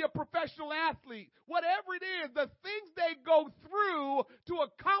or to be a professional athlete, whatever it is, the things they go through to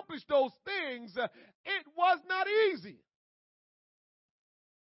accomplish those things, it was not easy.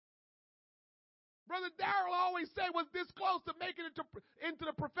 Brother Darrell always said was this close to making it into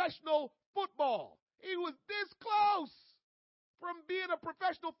the professional football. He was this close from being a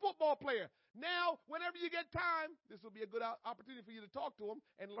professional football player. Now, whenever you get time, this will be a good opportunity for you to talk to him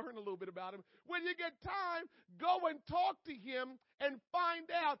and learn a little bit about him. When you get time, go and talk to him and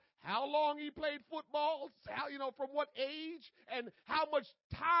find out how long he played football, from what age, and how much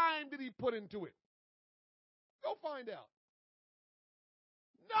time did he put into it. Go find out.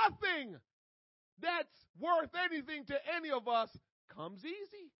 Nothing that's worth anything to any of us comes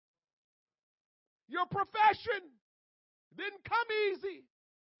easy. Your profession didn't come easy.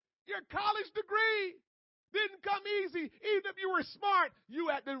 Your college degree didn't come easy. Even if you were smart, you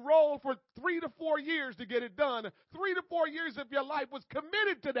had to roll for 3 to 4 years to get it done. 3 to 4 years of your life was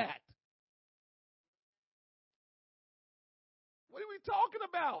committed to that. What are we talking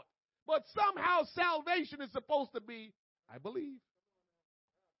about? But somehow salvation is supposed to be, I believe.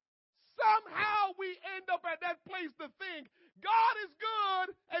 Somehow we end up at that place to think God is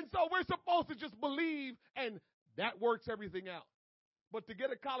good, and so we're supposed to just believe, and that works everything out. But to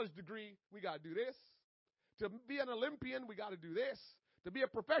get a college degree, we got to do this. To be an Olympian, we got to do this. To be a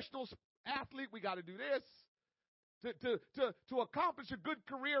professional athlete, we got to do this. To accomplish a good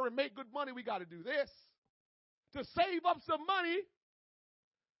career and make good money, we got to do this. To save up some money,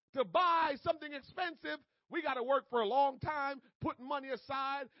 to buy something expensive, we got to work for a long time, putting money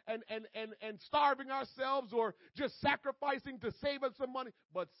aside and starving ourselves or just sacrificing to save up some money.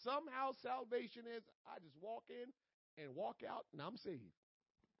 But somehow salvation is, I just walk in and walk out, and I'm saved.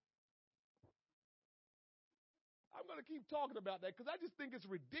 I'm going to keep talking about that because I just think it's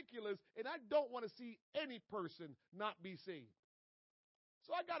ridiculous, and I don't want to see any person not be saved.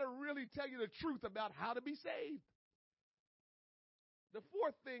 So I got to really tell you the truth about how to be saved. The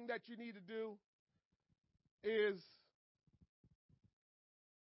fourth thing that you need to do is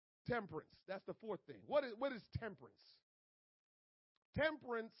temperance. That's the fourth thing. What is temperance?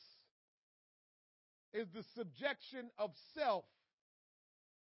 Temperance is the subjection of self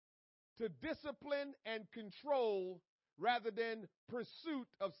to discipline and control rather than pursuit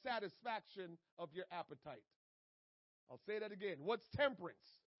of satisfaction of your appetite. I'll say that again. What's temperance?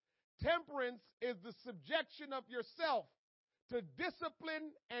 Temperance is the subjection of yourself to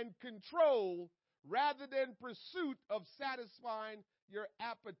discipline and control rather than pursuit of satisfying your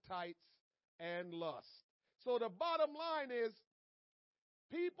appetites and lust. So the bottom line is,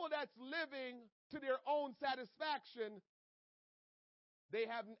 people that's living to their own satisfaction, they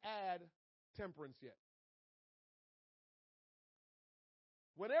haven't had temperance yet.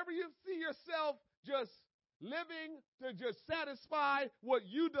 Whenever you see yourself just living to just satisfy what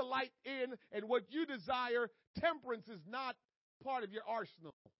you delight in and what you desire, temperance is not part of your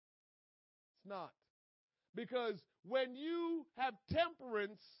arsenal. It's not. Because when you have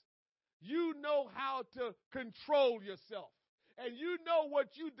temperance, you know how to control yourself. And you know what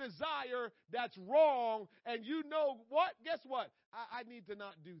you desire that's wrong. And you know what? Guess what? I need to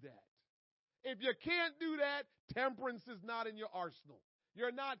not do that. If you can't do that, temperance is not in your arsenal.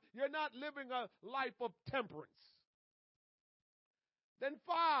 You're not living a life of temperance. Then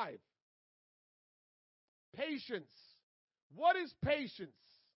 5, patience. What is patience?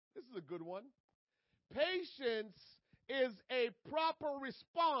 This is a good one. Patience is a proper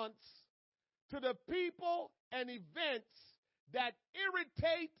response to the people and events that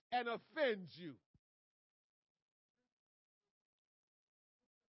irritate and offend you.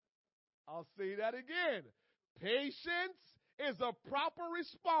 I'll say that again. Patience is a proper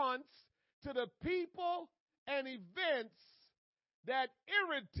response to the people and events that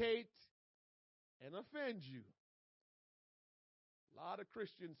irritate and offend you. A lot of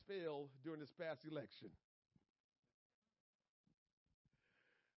Christians failed during this past election.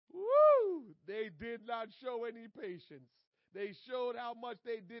 Woo! They did not show any patience. They showed how much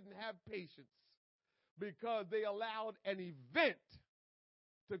they didn't have patience because they allowed an event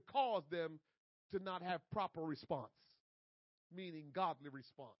to cause them to not have proper response, meaning godly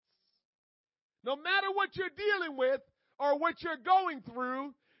response. No matter what you're dealing with or what you're going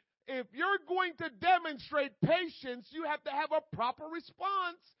through, if you're going to demonstrate patience, you have to have a proper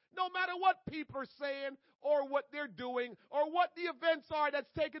response, no matter what people are saying or what they're doing or what the events are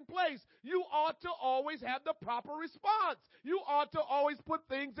that's taking place. You ought to always have the proper response. You ought to always put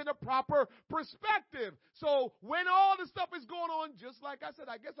things in a proper perspective. So when all this stuff is going on, just like I said,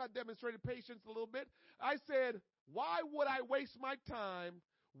 I guess I demonstrated patience a little bit. I said, why would I waste my time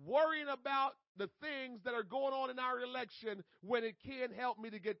worrying about the things that are going on in our election when it can't help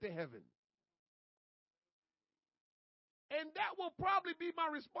me to get to heaven? And that will probably be my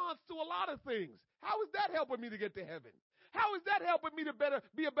response to a lot of things. How is that helping me to get to heaven? How is that helping me to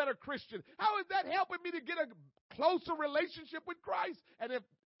be a better Christian? How is that helping me to get a closer relationship with Christ? And if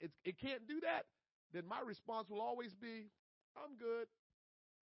it can't do that, then my response will always be, I'm good.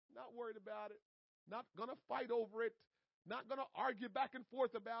 Not worried about it. Not going to fight over it. Not going to argue back and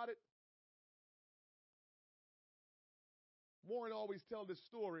forth about it. Warren always tell this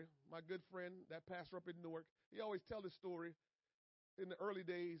story. My good friend, that pastor up in Newark, he always tell this story in the early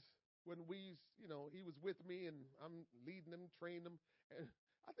days when he was with me and I'm leading them, training them. And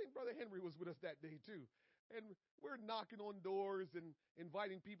I think Brother Henry was with us that day too. And we're knocking on doors and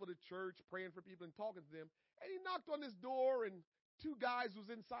inviting people to church, praying for people and talking to them. And he knocked on this door and two guys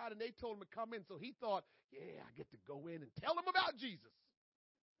was inside and they told him to come in. So he thought, yeah, I get to go in and tell them about Jesus.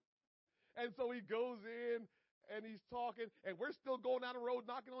 And so he goes in and he's talking and we're still going down the road,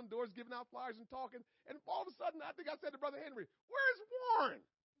 knocking on doors, giving out flyers and talking. And all of a sudden, I think I said to Brother Henry, where's Warren?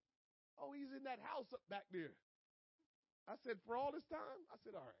 Oh, he's in that house up back there. I said, for all this time? I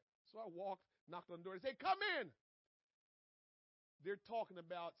said, all right. So I walked, knocked on the door and said, come in. They're talking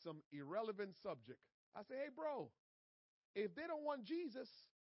about some irrelevant subject. I said, hey, bro, if they don't want Jesus,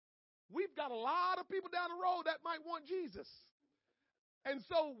 we've got a lot of people down the road that might want Jesus. And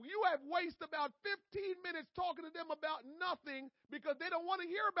so you have wasted about 15 minutes talking to them about nothing because they don't want to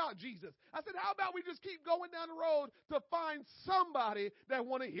hear about Jesus. I said, how about we just keep going down the road to find somebody that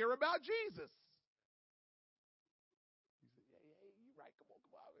want to hear about Jesus? He said, hey, you're right. Come on.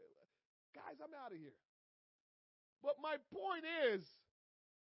 Guys, I'm out of here. But my point is,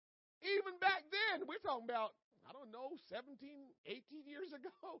 even back then, we're talking about, 17, 18 years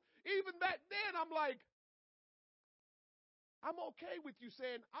ago. Even back then, I'm like, I'm okay with you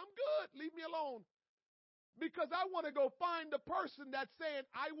saying, I'm good, leave me alone. Because I want to go find the person that's saying,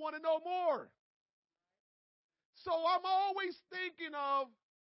 I want to know more. So I'm always thinking of,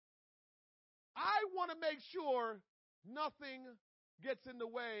 I want to make sure nothing gets in the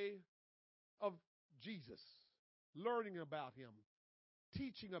way of Jesus, learning about him,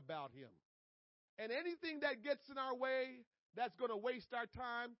 teaching about him. And anything that gets in our way that's going to waste our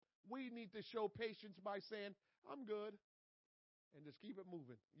time, we need to show patience by saying, I'm good. And just keep it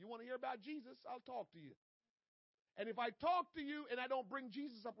moving. You want to hear about Jesus? I'll talk to you. And if I talk to you and I don't bring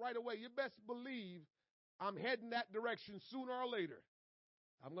Jesus up right away, you best believe I'm heading that direction sooner or later.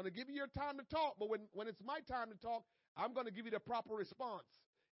 I'm going to give you your time to talk, but when it's my time to talk, I'm going to give you the proper response.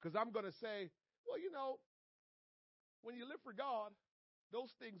 Because I'm going to say, well, when you live for God,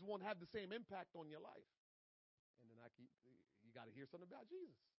 those things won't have the same impact on your life. And then you got to hear something about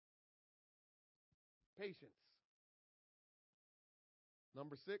Jesus. Patience.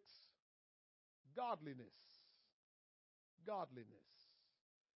 Number 6, godliness. Godliness.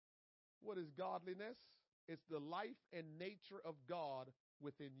 What is godliness? It's the life and nature of God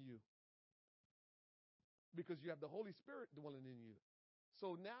within you. Because you have the Holy Spirit dwelling in you.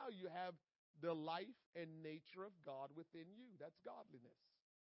 So now you have the life and nature of God within you. That's godliness.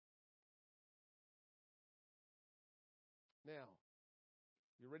 Now,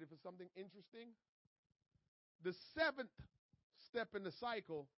 you ready for something interesting? The 7th step in the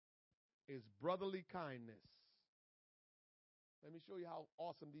cycle is brotherly kindness. Let me show you how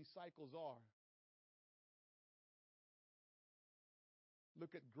awesome these cycles are.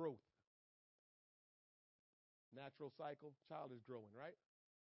 Look at growth. Natural cycle, child is growing, right?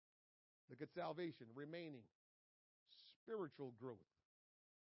 Look at salvation, remaining. Spiritual growth.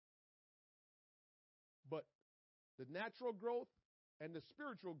 But the natural growth and the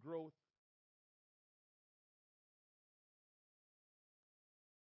spiritual growth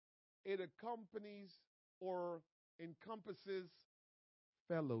it accompanies or encompasses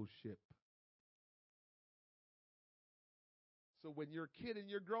fellowship. So when you're a kid and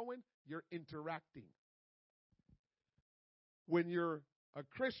you're growing, you're interacting. When you're a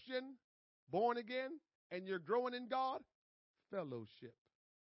Christian, born again, and you're growing in God, fellowship.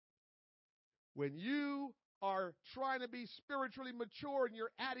 When you are trying to be spiritually mature and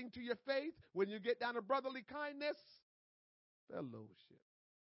you're adding to your faith, when you get down to brotherly kindness, fellowship.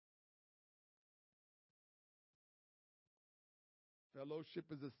 Fellowship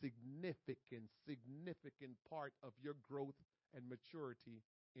is a significant part of your growth and maturity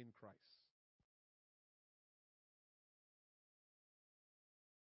in Christ.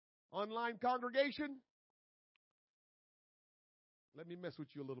 Online congregation, let me mess with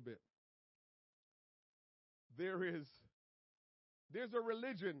you a little bit. There's a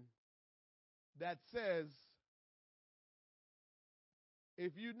religion that says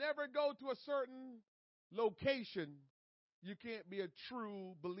if you never go to a certain location, you can't be a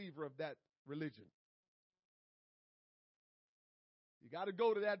true believer of that religion. You got to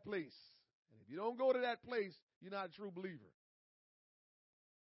go to that place. And if you don't go to that place, you're not a true believer.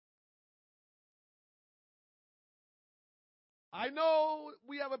 I know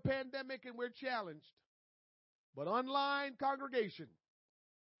we have a pandemic and we're challenged. But online congregation,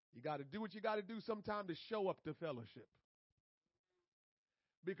 you got to do what you got to do sometime to show up to fellowship.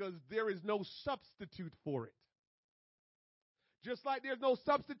 Because there is no substitute for it. Just like there's no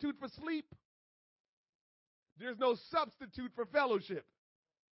substitute for sleep, there's no substitute for fellowship.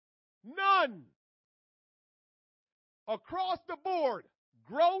 None. Across the board,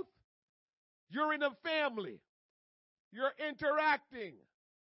 growth, you're in a family. You're interacting.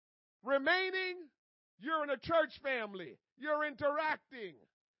 Remaining, you're in a church family. You're interacting.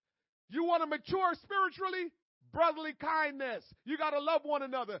 You want to mature spiritually? Brotherly kindness. You got to love one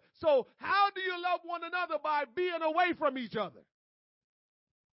another. So how do you love one another? By being away from each other.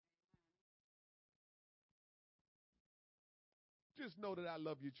 Just know that I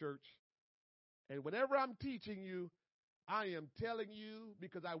love you, church. And whenever I'm teaching you, I am telling you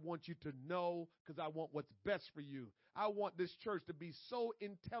because I want you to know, because I want what's best for you. I want this church to be so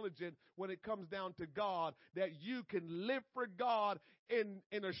intelligent when it comes down to God that you can live for God in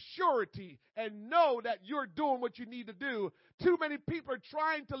a surety and know that you're doing what you need to do. Too many people are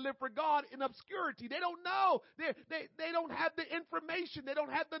trying to live for God in obscurity. They don't know. They don't have the information. They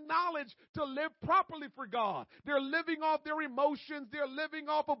don't have the knowledge to live properly for God. They're living off their emotions. They're living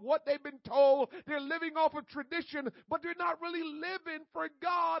off of what they've been told. They're living off of tradition, but they're not really living for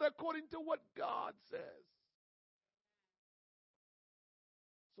God according to what God says.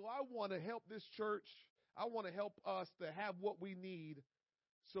 So I want to help this church. I want to help us to have what we need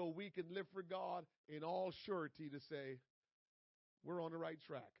so we can live for God in all surety to say we're on the right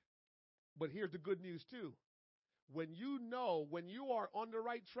track. But here's the good news too. When you are on the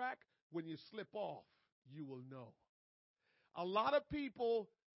right track, when you slip off, you will know. A lot of people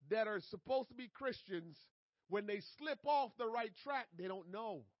that are supposed to be Christians, when they slip off the right track, they don't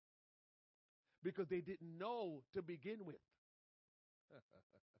know. Because they didn't know to begin with.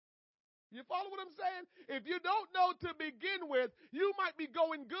 You follow what I'm saying? If you don't know to begin with, you might be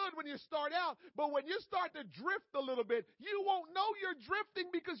going good when you start out, but when you start to drift a little bit, you won't know you're drifting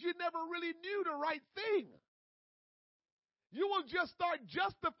because you never really knew the right thing. You will just start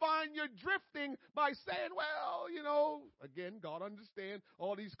justifying your drifting by saying, well, again, God understands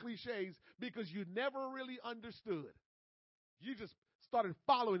all these cliches because you never really understood. You just started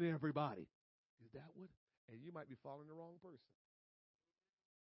following everybody. Is that what? And you might be following the wrong person.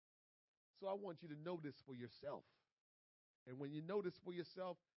 So I want you to know this for yourself. And when you know this for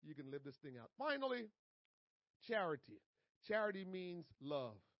yourself, you can live this thing out. Finally, charity. Charity means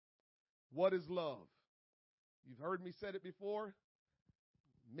love. What is love? You've heard me say it before.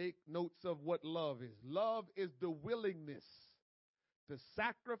 Make notes of what love is. Love is the willingness to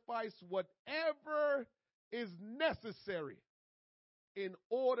sacrifice whatever is necessary in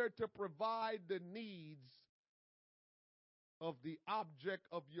order to provide the needs of the object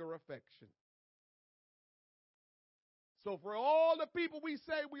of your affection. So for all the people we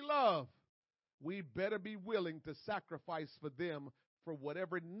say we love, we better be willing to sacrifice for them for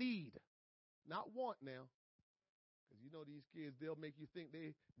whatever need, not want now. Because these kids, they'll make you think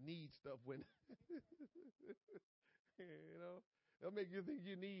they need stuff when, they'll make you think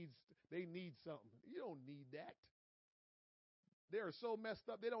they need something. You don't need that. They are so messed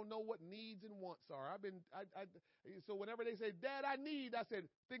up, they don't know what needs and wants are. So whenever they say, Dad, I need, I said,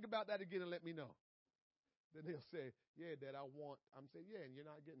 think about that again and let me know. Then they'll say, yeah, Dad, I want. I'm saying, yeah, and you're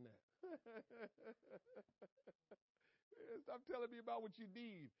not getting that. Stop telling me about what you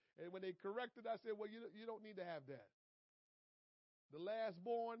need. And when they corrected, I said, well, you don't need to have that. The last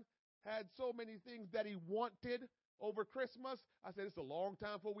born had so many things that he wanted over Christmas. I said, it's a long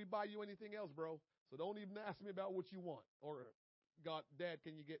time before we buy you anything else, bro. So don't even ask me about what you want. Or, God, Dad,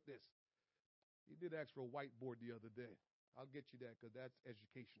 can you get this? He did ask for a whiteboard the other day. I'll get you that because that's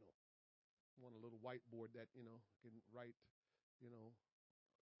educational. I want a little whiteboard that, can write,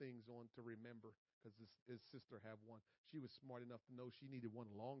 things on to remember, because his sister have one. She was smart enough to know she needed one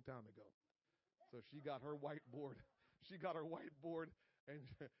a long time ago. So she got her whiteboard. She got her whiteboard and,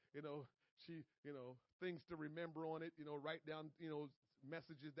 she, things to remember on it, write down,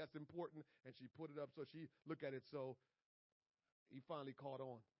 messages that's important. And she put it up so she look at it. So he finally caught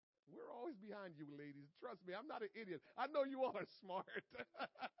on. We're always behind you, ladies. Trust me, I'm not an idiot. I know you all are smart.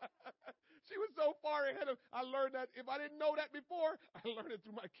 She was so far ahead of, I learned that if I didn't know that before, I learned it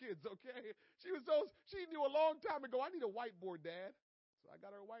through my kids, okay? She knew a long time ago, I need a whiteboard, Dad. So I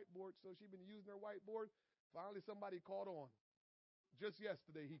got her a whiteboard, so she's been using her whiteboard. Finally, somebody caught on. Just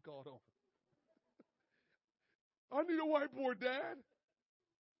yesterday, he caught on. I need a whiteboard, Dad.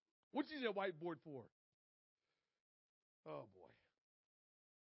 What you need a whiteboard for? Oh, boy.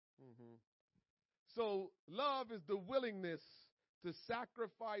 So love is the willingness to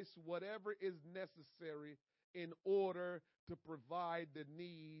sacrifice whatever is necessary in order to provide the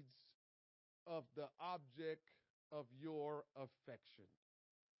needs of the object of your affection.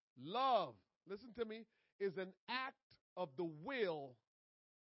 Love, listen to me, is an act of the will,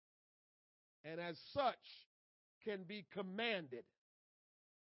 and as such can be commanded.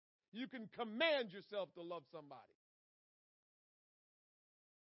 You can command yourself to love somebody.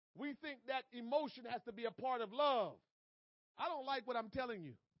 We think that emotion has to be a part of love. I don't like what I'm telling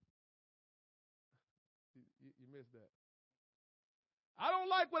you. You missed that. I don't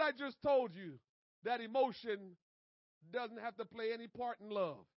like what I just told you, that emotion doesn't have to play any part in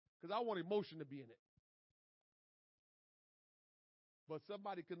love, because I want emotion to be in it. But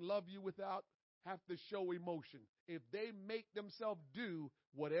somebody can love you without have to show emotion. If they make themselves do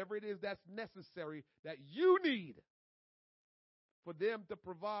whatever it is that's necessary that you need for them to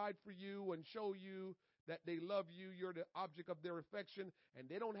provide for you and show you that they love you, you're the object of their affection, and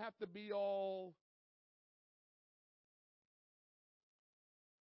they don't have to be all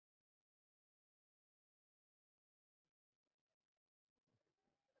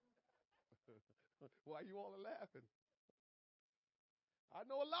why you all are laughing? I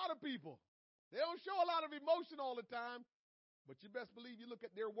know a lot of people. They don't show a lot of emotion all the time, but you best believe you look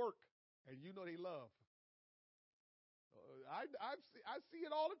at their work and you know they love. I see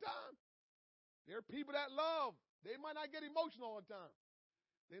it all the time. There are people that love. They might not get emotional all the time.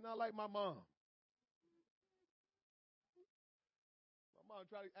 They're not like my mom. My mom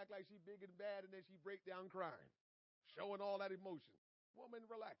try to act like she's big and bad, and then she break down crying, showing all that emotion. Woman,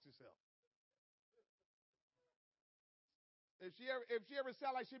 relax yourself. If she ever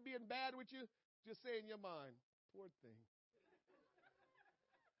sound like she's being bad with you, just say in your mind, poor thing.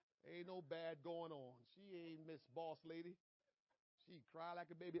 Ain't no bad going on. She ain't Miss Boss Lady. She cry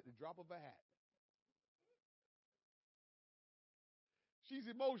like a baby at the drop of a hat. She's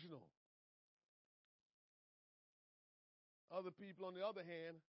emotional. Other people, on the other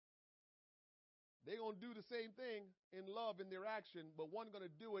hand, they're going to do the same thing in love in their action, but one going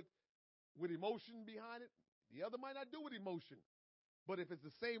to do it with emotion behind it. The other might not do it with emotion. But if it's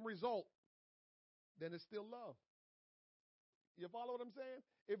the same result, then it's still love. You follow what I'm saying?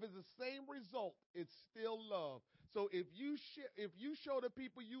 If it's the same result, it's still love. So if you show the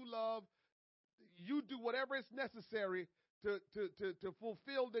people you love, you do whatever is necessary to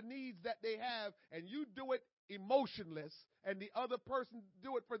fulfill the needs that they have, and you do it emotionless, and the other person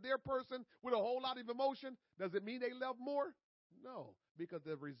do it for their person with a whole lot of emotion, does it mean they love more? No, because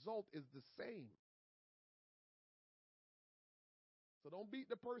the result is the same. So don't beat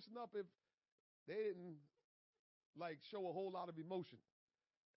the person up if they didn't show a whole lot of emotion.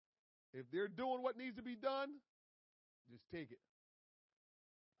 If they're doing what needs to be done, just take it.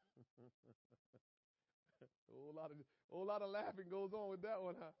 A whole lot of laughing goes on with that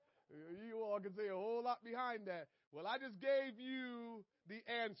one, huh? You all can say a whole lot behind that. Well, I just gave you the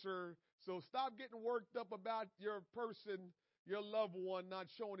answer, so stop getting worked up about your person, your loved one, not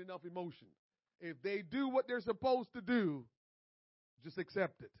showing enough emotion. If they do what they're supposed to do, just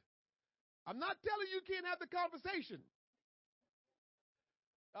accept it. I'm not telling you can't have the conversation.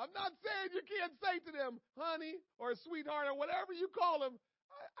 I'm not saying you can't say to them, honey, or sweetheart, or whatever you call them.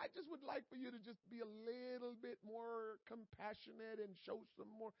 I just would like for you to just be a little bit more compassionate and show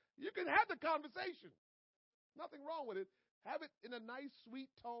some more. You can have the conversation. Nothing wrong with it. Have it in a nice, sweet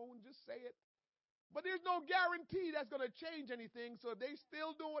tone. Just say it. But there's no guarantee that's going to change anything. So if they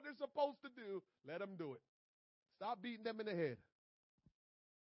still do what they're supposed to do, let them do it. Stop beating them in the head.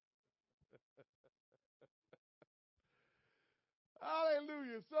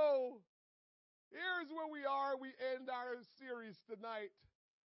 Hallelujah. So here's where we are. We end our series tonight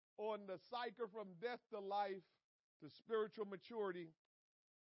on the cycle from death to life to spiritual maturity.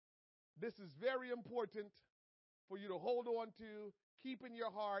 This is very important for you to hold on to, keep in your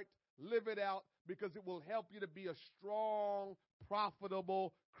heart, live it out, because it will help you to be a strong,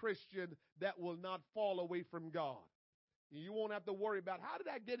 profitable Christian that will not fall away from God. You won't have to worry about, how did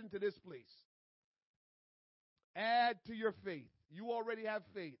I get into this place? Add to your faith. You already have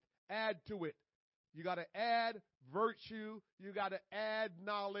faith. Add to it. You got to add virtue. You got to add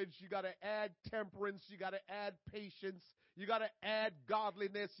knowledge. You got to add temperance. You got to add patience. You got to add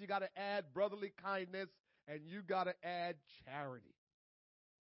godliness. You got to add brotherly kindness. And you got to add charity.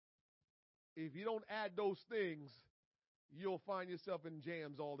 If you don't add those things, you'll find yourself in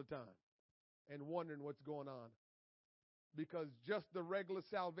jams all the time and wondering what's going on. Because just the regular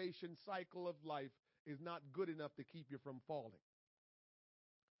salvation cycle of life is not good enough to keep you from falling.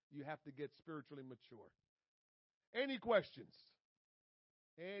 You have to get spiritually mature. Any questions?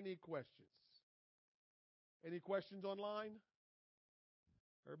 Any questions? Any questions online?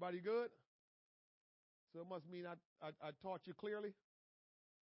 Everybody good? So it must mean I taught you clearly?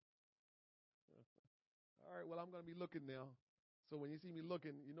 All right, well, I'm going to be looking now. So when you see me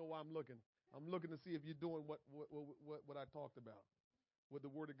looking, you know why I'm looking. I'm looking to see if you're doing what I talked about. What the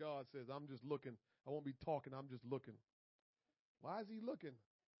Word of God says. I'm just looking. I won't be talking. I'm just looking. Why is he looking?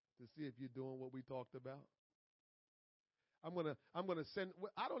 To see if you're doing what we talked about. I'm gonna send.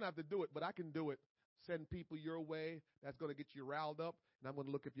 I don't have to do it, but I can do it. Send people your way. That's going to get you riled up, and I'm going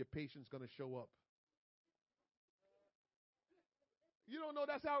to look if your patient's going to show up. You don't know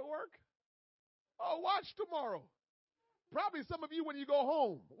that's how it works? Oh, watch tomorrow. Probably some of you when you go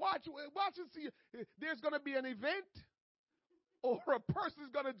home. Watch and see. There's going to be an event, or a person's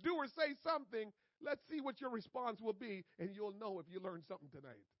going to do or say something. Let's see what your response will be, and you'll know if you learned something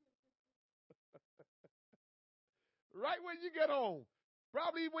tonight. Right when you get home.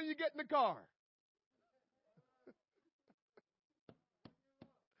 Probably when you get in the car.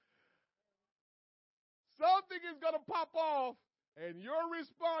 Something is going to pop off, and your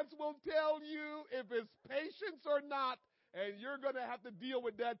response will tell you if it's patience or not, and you're going to have to deal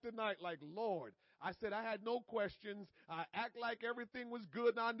with that tonight. Like, Lord, I said I had no questions. I act like everything was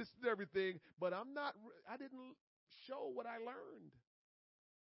good and I understood everything, but I didn't show what I learned.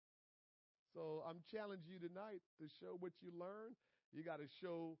 So I'm challenging you tonight to show what you learned. You got to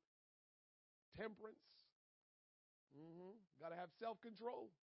show temperance. Got to have self-control.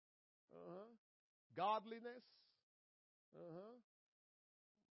 Godliness.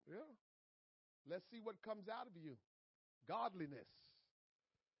 Yeah. Let's see what comes out of you. Godliness.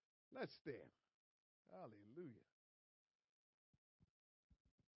 Let's stand. Hallelujah.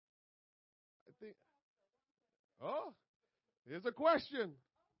 I think. Oh, here's a question.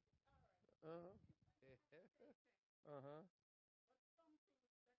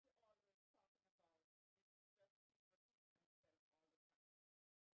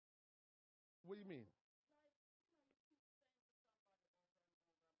 What do you mean?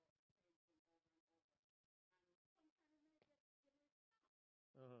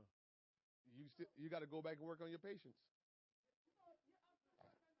 You got to go back and work on your patience.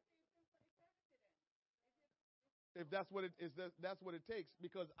 If that's what it is, that's what it takes.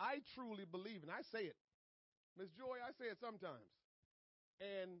 Because I truly believe, and I say it, Miss Joy, I say it sometimes.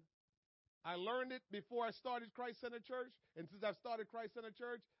 And I learned it before I started Christ Center Church. And since I've started Christ Center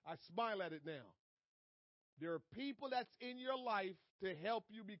Church, I smile at it now. There are people that's in your life to help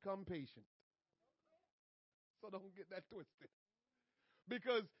you become patient. So don't get that twisted.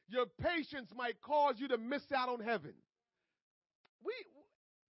 Because your patience might cause you to miss out on heaven.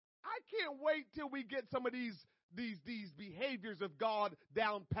 I can't wait till we get some of these behaviors of God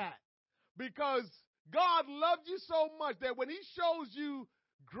down pat. Because God loved you so much that when he shows you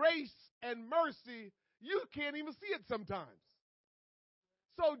grace and mercy, you can't even see it sometimes.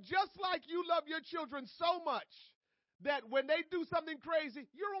 So just like you love your children so much that when they do something crazy,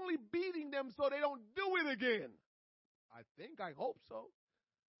 you're only beating them so they don't do it again. I hope so.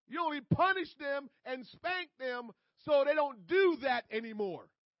 You only punish them and spank them so they don't do that anymore.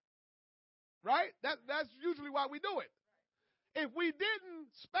 Right? That's usually why we do it. If we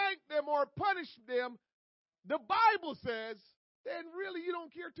didn't spank them or punish them, the Bible says, then really you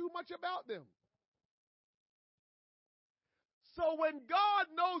don't care too much about them. So when God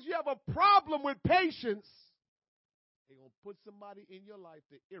knows you have a problem with patience, he's going to put somebody in your life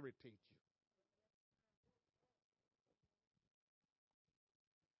to irritate you.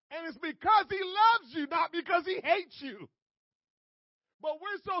 And it's because he loves you, not because he hates you. But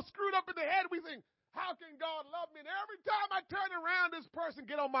we're so screwed up in the head, we think, how can God love me? And every time I turn around, this person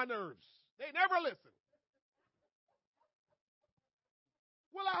get on my nerves. They never listen.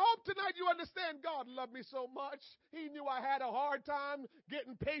 Well, I hope tonight you understand God loved me so much. He knew I had a hard time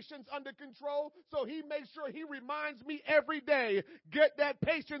getting patience under control, so he makes sure he reminds me every day, get that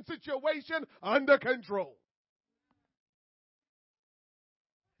patient situation under control.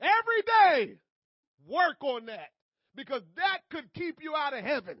 Every day, work on that, because that could keep you out of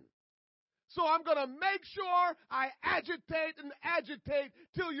heaven. So I'm going to make sure I agitate and agitate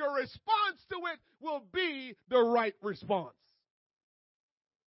till your response to it will be the right response.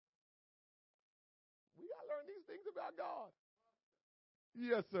 We got to learn these things about God.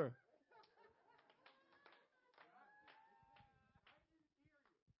 Yes, sir.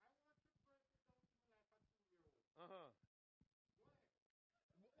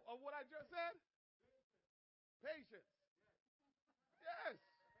 Of what I just said? Patience. Yes.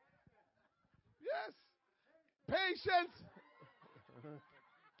 Yes. Patience.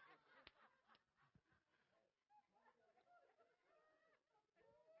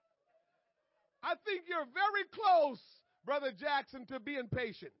 I think you're very close, Brother Jackson, to being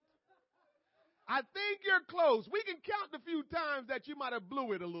patient. I think you're close. We can count the few times that you might have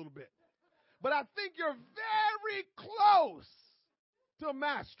blew it a little bit. But I think you're very close to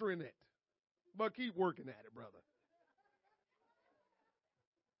mastering it. But keep working at it, brother.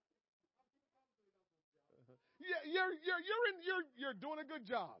 Yeah, you're doing a good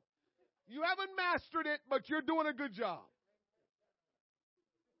job. You haven't mastered it, but you're doing a good job.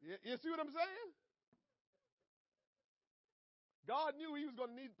 You see what I'm saying? God knew he was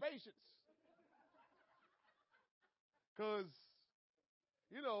going to need patience. Because,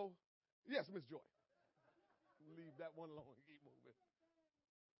 yes, Miss Joy. Leave that one alone. Keep moving.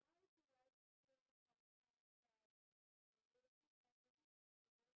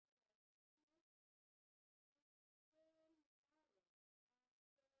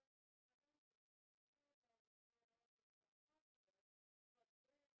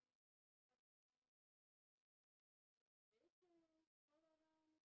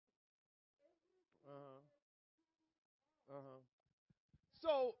 Uh-huh.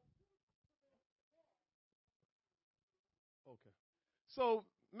 So, okay. So,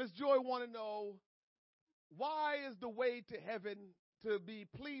 Miss Joy want to know, why is the way to heaven to be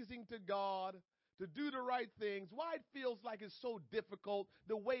pleasing to God, to do the right things, why it feels like it's so difficult,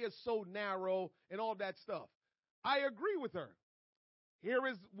 the way is so narrow, and all that stuff? I agree with her. Here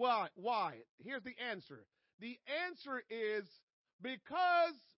is why. Here's the answer. The answer is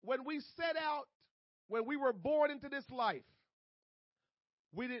because when we set out, when we were born into this life,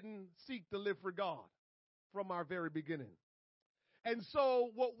 we didn't seek to live for God from our very beginning. And so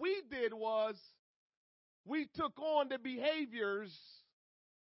what we did was we took on the behaviors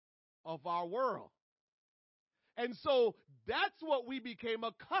of our world. And so that's what we became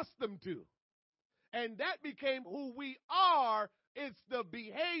accustomed to. And that became who we are. It's the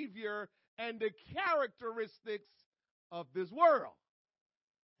behavior and the characteristics of this world.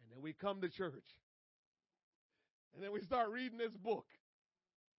 And then we come to church. And then we start reading this book.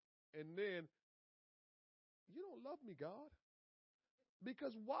 And then, you don't love me, God.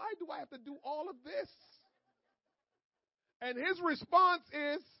 Because why do I have to do all of this? And his response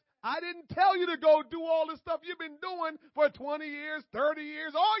is, I didn't tell you to go do all the stuff you've been doing for 20 years, 30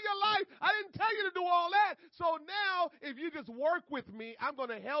 years, all your life. I didn't tell you to do all that. So now, if you just work with me, I'm going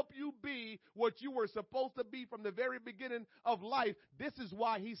to help you be what you were supposed to be from the very beginning of life. This is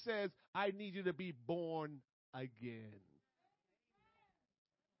why he says, I need you to be born again.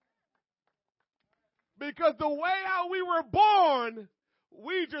 Because the way how we were born,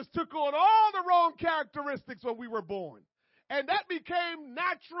 we just took on all the wrong characteristics when we were born. And that became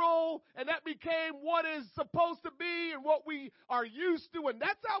natural, and that became what is supposed to be and what we are used to, and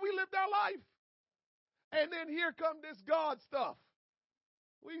that's how we lived our life. And then here come this God stuff.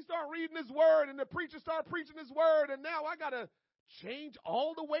 We start reading his word, and the preacher start preaching his word, and now I got to change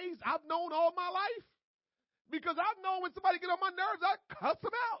all the ways I've known all my life. Because I've known when somebody get on my nerves, I cuss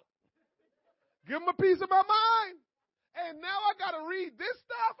them out. Give them a piece of my mind. And now I got to read this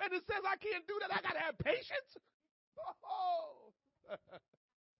stuff, and it says I can't do that. I got to have patience. Oh.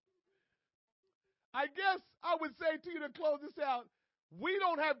 I guess I would say to you to close this out, we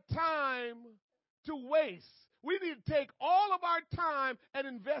don't have time to waste. We need to take all of our time and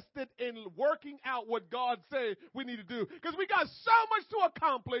invest it in working out what God says we need to do. Because we got so much to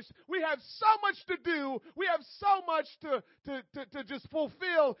accomplish. We have so much to do. We have so much to just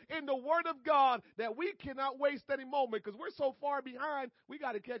fulfill in the Word of God that we cannot waste any moment because we're so far behind, we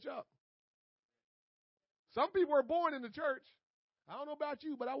got to catch up. Some people were born in the church. I don't know about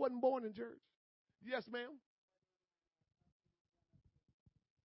you, but I wasn't born in church. Yes, ma'am.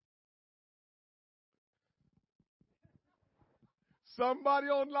 Somebody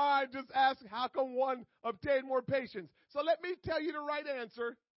online just asked, how come one obtain more patience? So let me tell you the right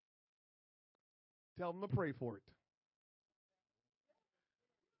answer. Tell them to pray for it.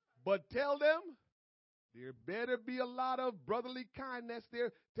 But tell them there better be a lot of brotherly kindness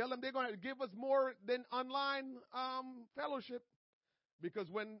there. Tell them they're going to give us more than online fellowship. Because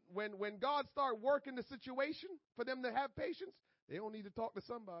when God starts working the situation for them to have patience, they don't need to talk to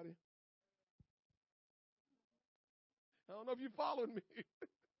somebody. I don't know if you're following me.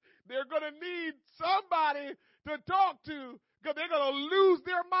 They're going to need somebody to talk to because they're going to lose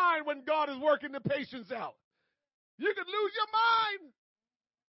their mind when God is working the patience out. You could lose your mind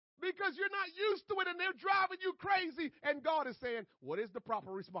because you're not used to it and they're driving you crazy. And God is saying, what is the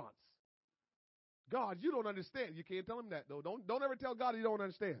proper response? God, you don't understand. You can't tell him that, though. Don't ever tell God you don't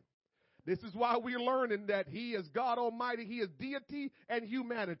understand. This is why we're learning that he is God Almighty. He is deity and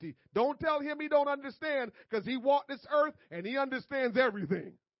humanity. Don't tell him he don't understand because he walked this earth and he understands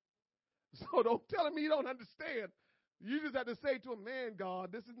everything. So don't tell him he don't understand. You just have to say to him, man,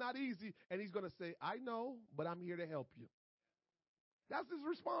 God, this is not easy. And he's going to say, I know, but I'm here to help you. That's his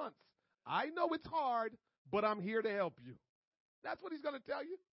response. I know it's hard, but I'm here to help you. That's what he's going to tell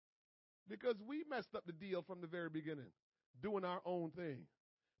you. Because we messed up the deal from the very beginning, doing our own thing.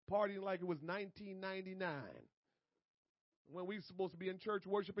 Partying like it was 1999. When we were supposed to be in church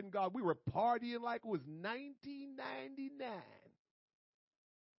worshiping God, we were partying like it was 1999.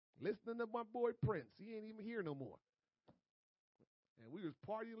 Listening to my boy Prince. He ain't even here no more. And we was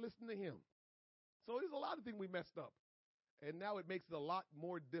partying listening to him. So there's a lot of things we messed up. And now it makes it a lot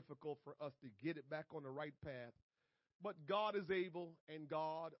more difficult for us to get it back on the right path. But God is able and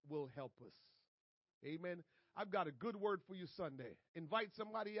God will help us. Amen. I've got a good word for you Sunday. Invite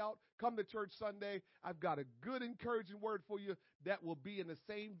somebody out. Come to church Sunday. I've got a good encouraging word for you that will be in the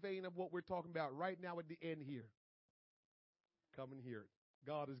same vein of what we're talking about right now at the end here. Come and hear it.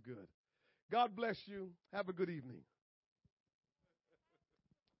 God is good. God bless you. Have a good evening.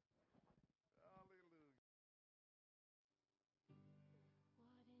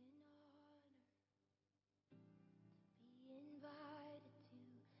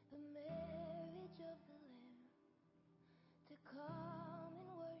 Come and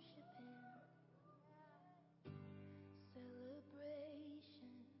worship him.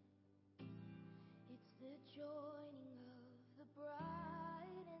 Celebration. It's the joy.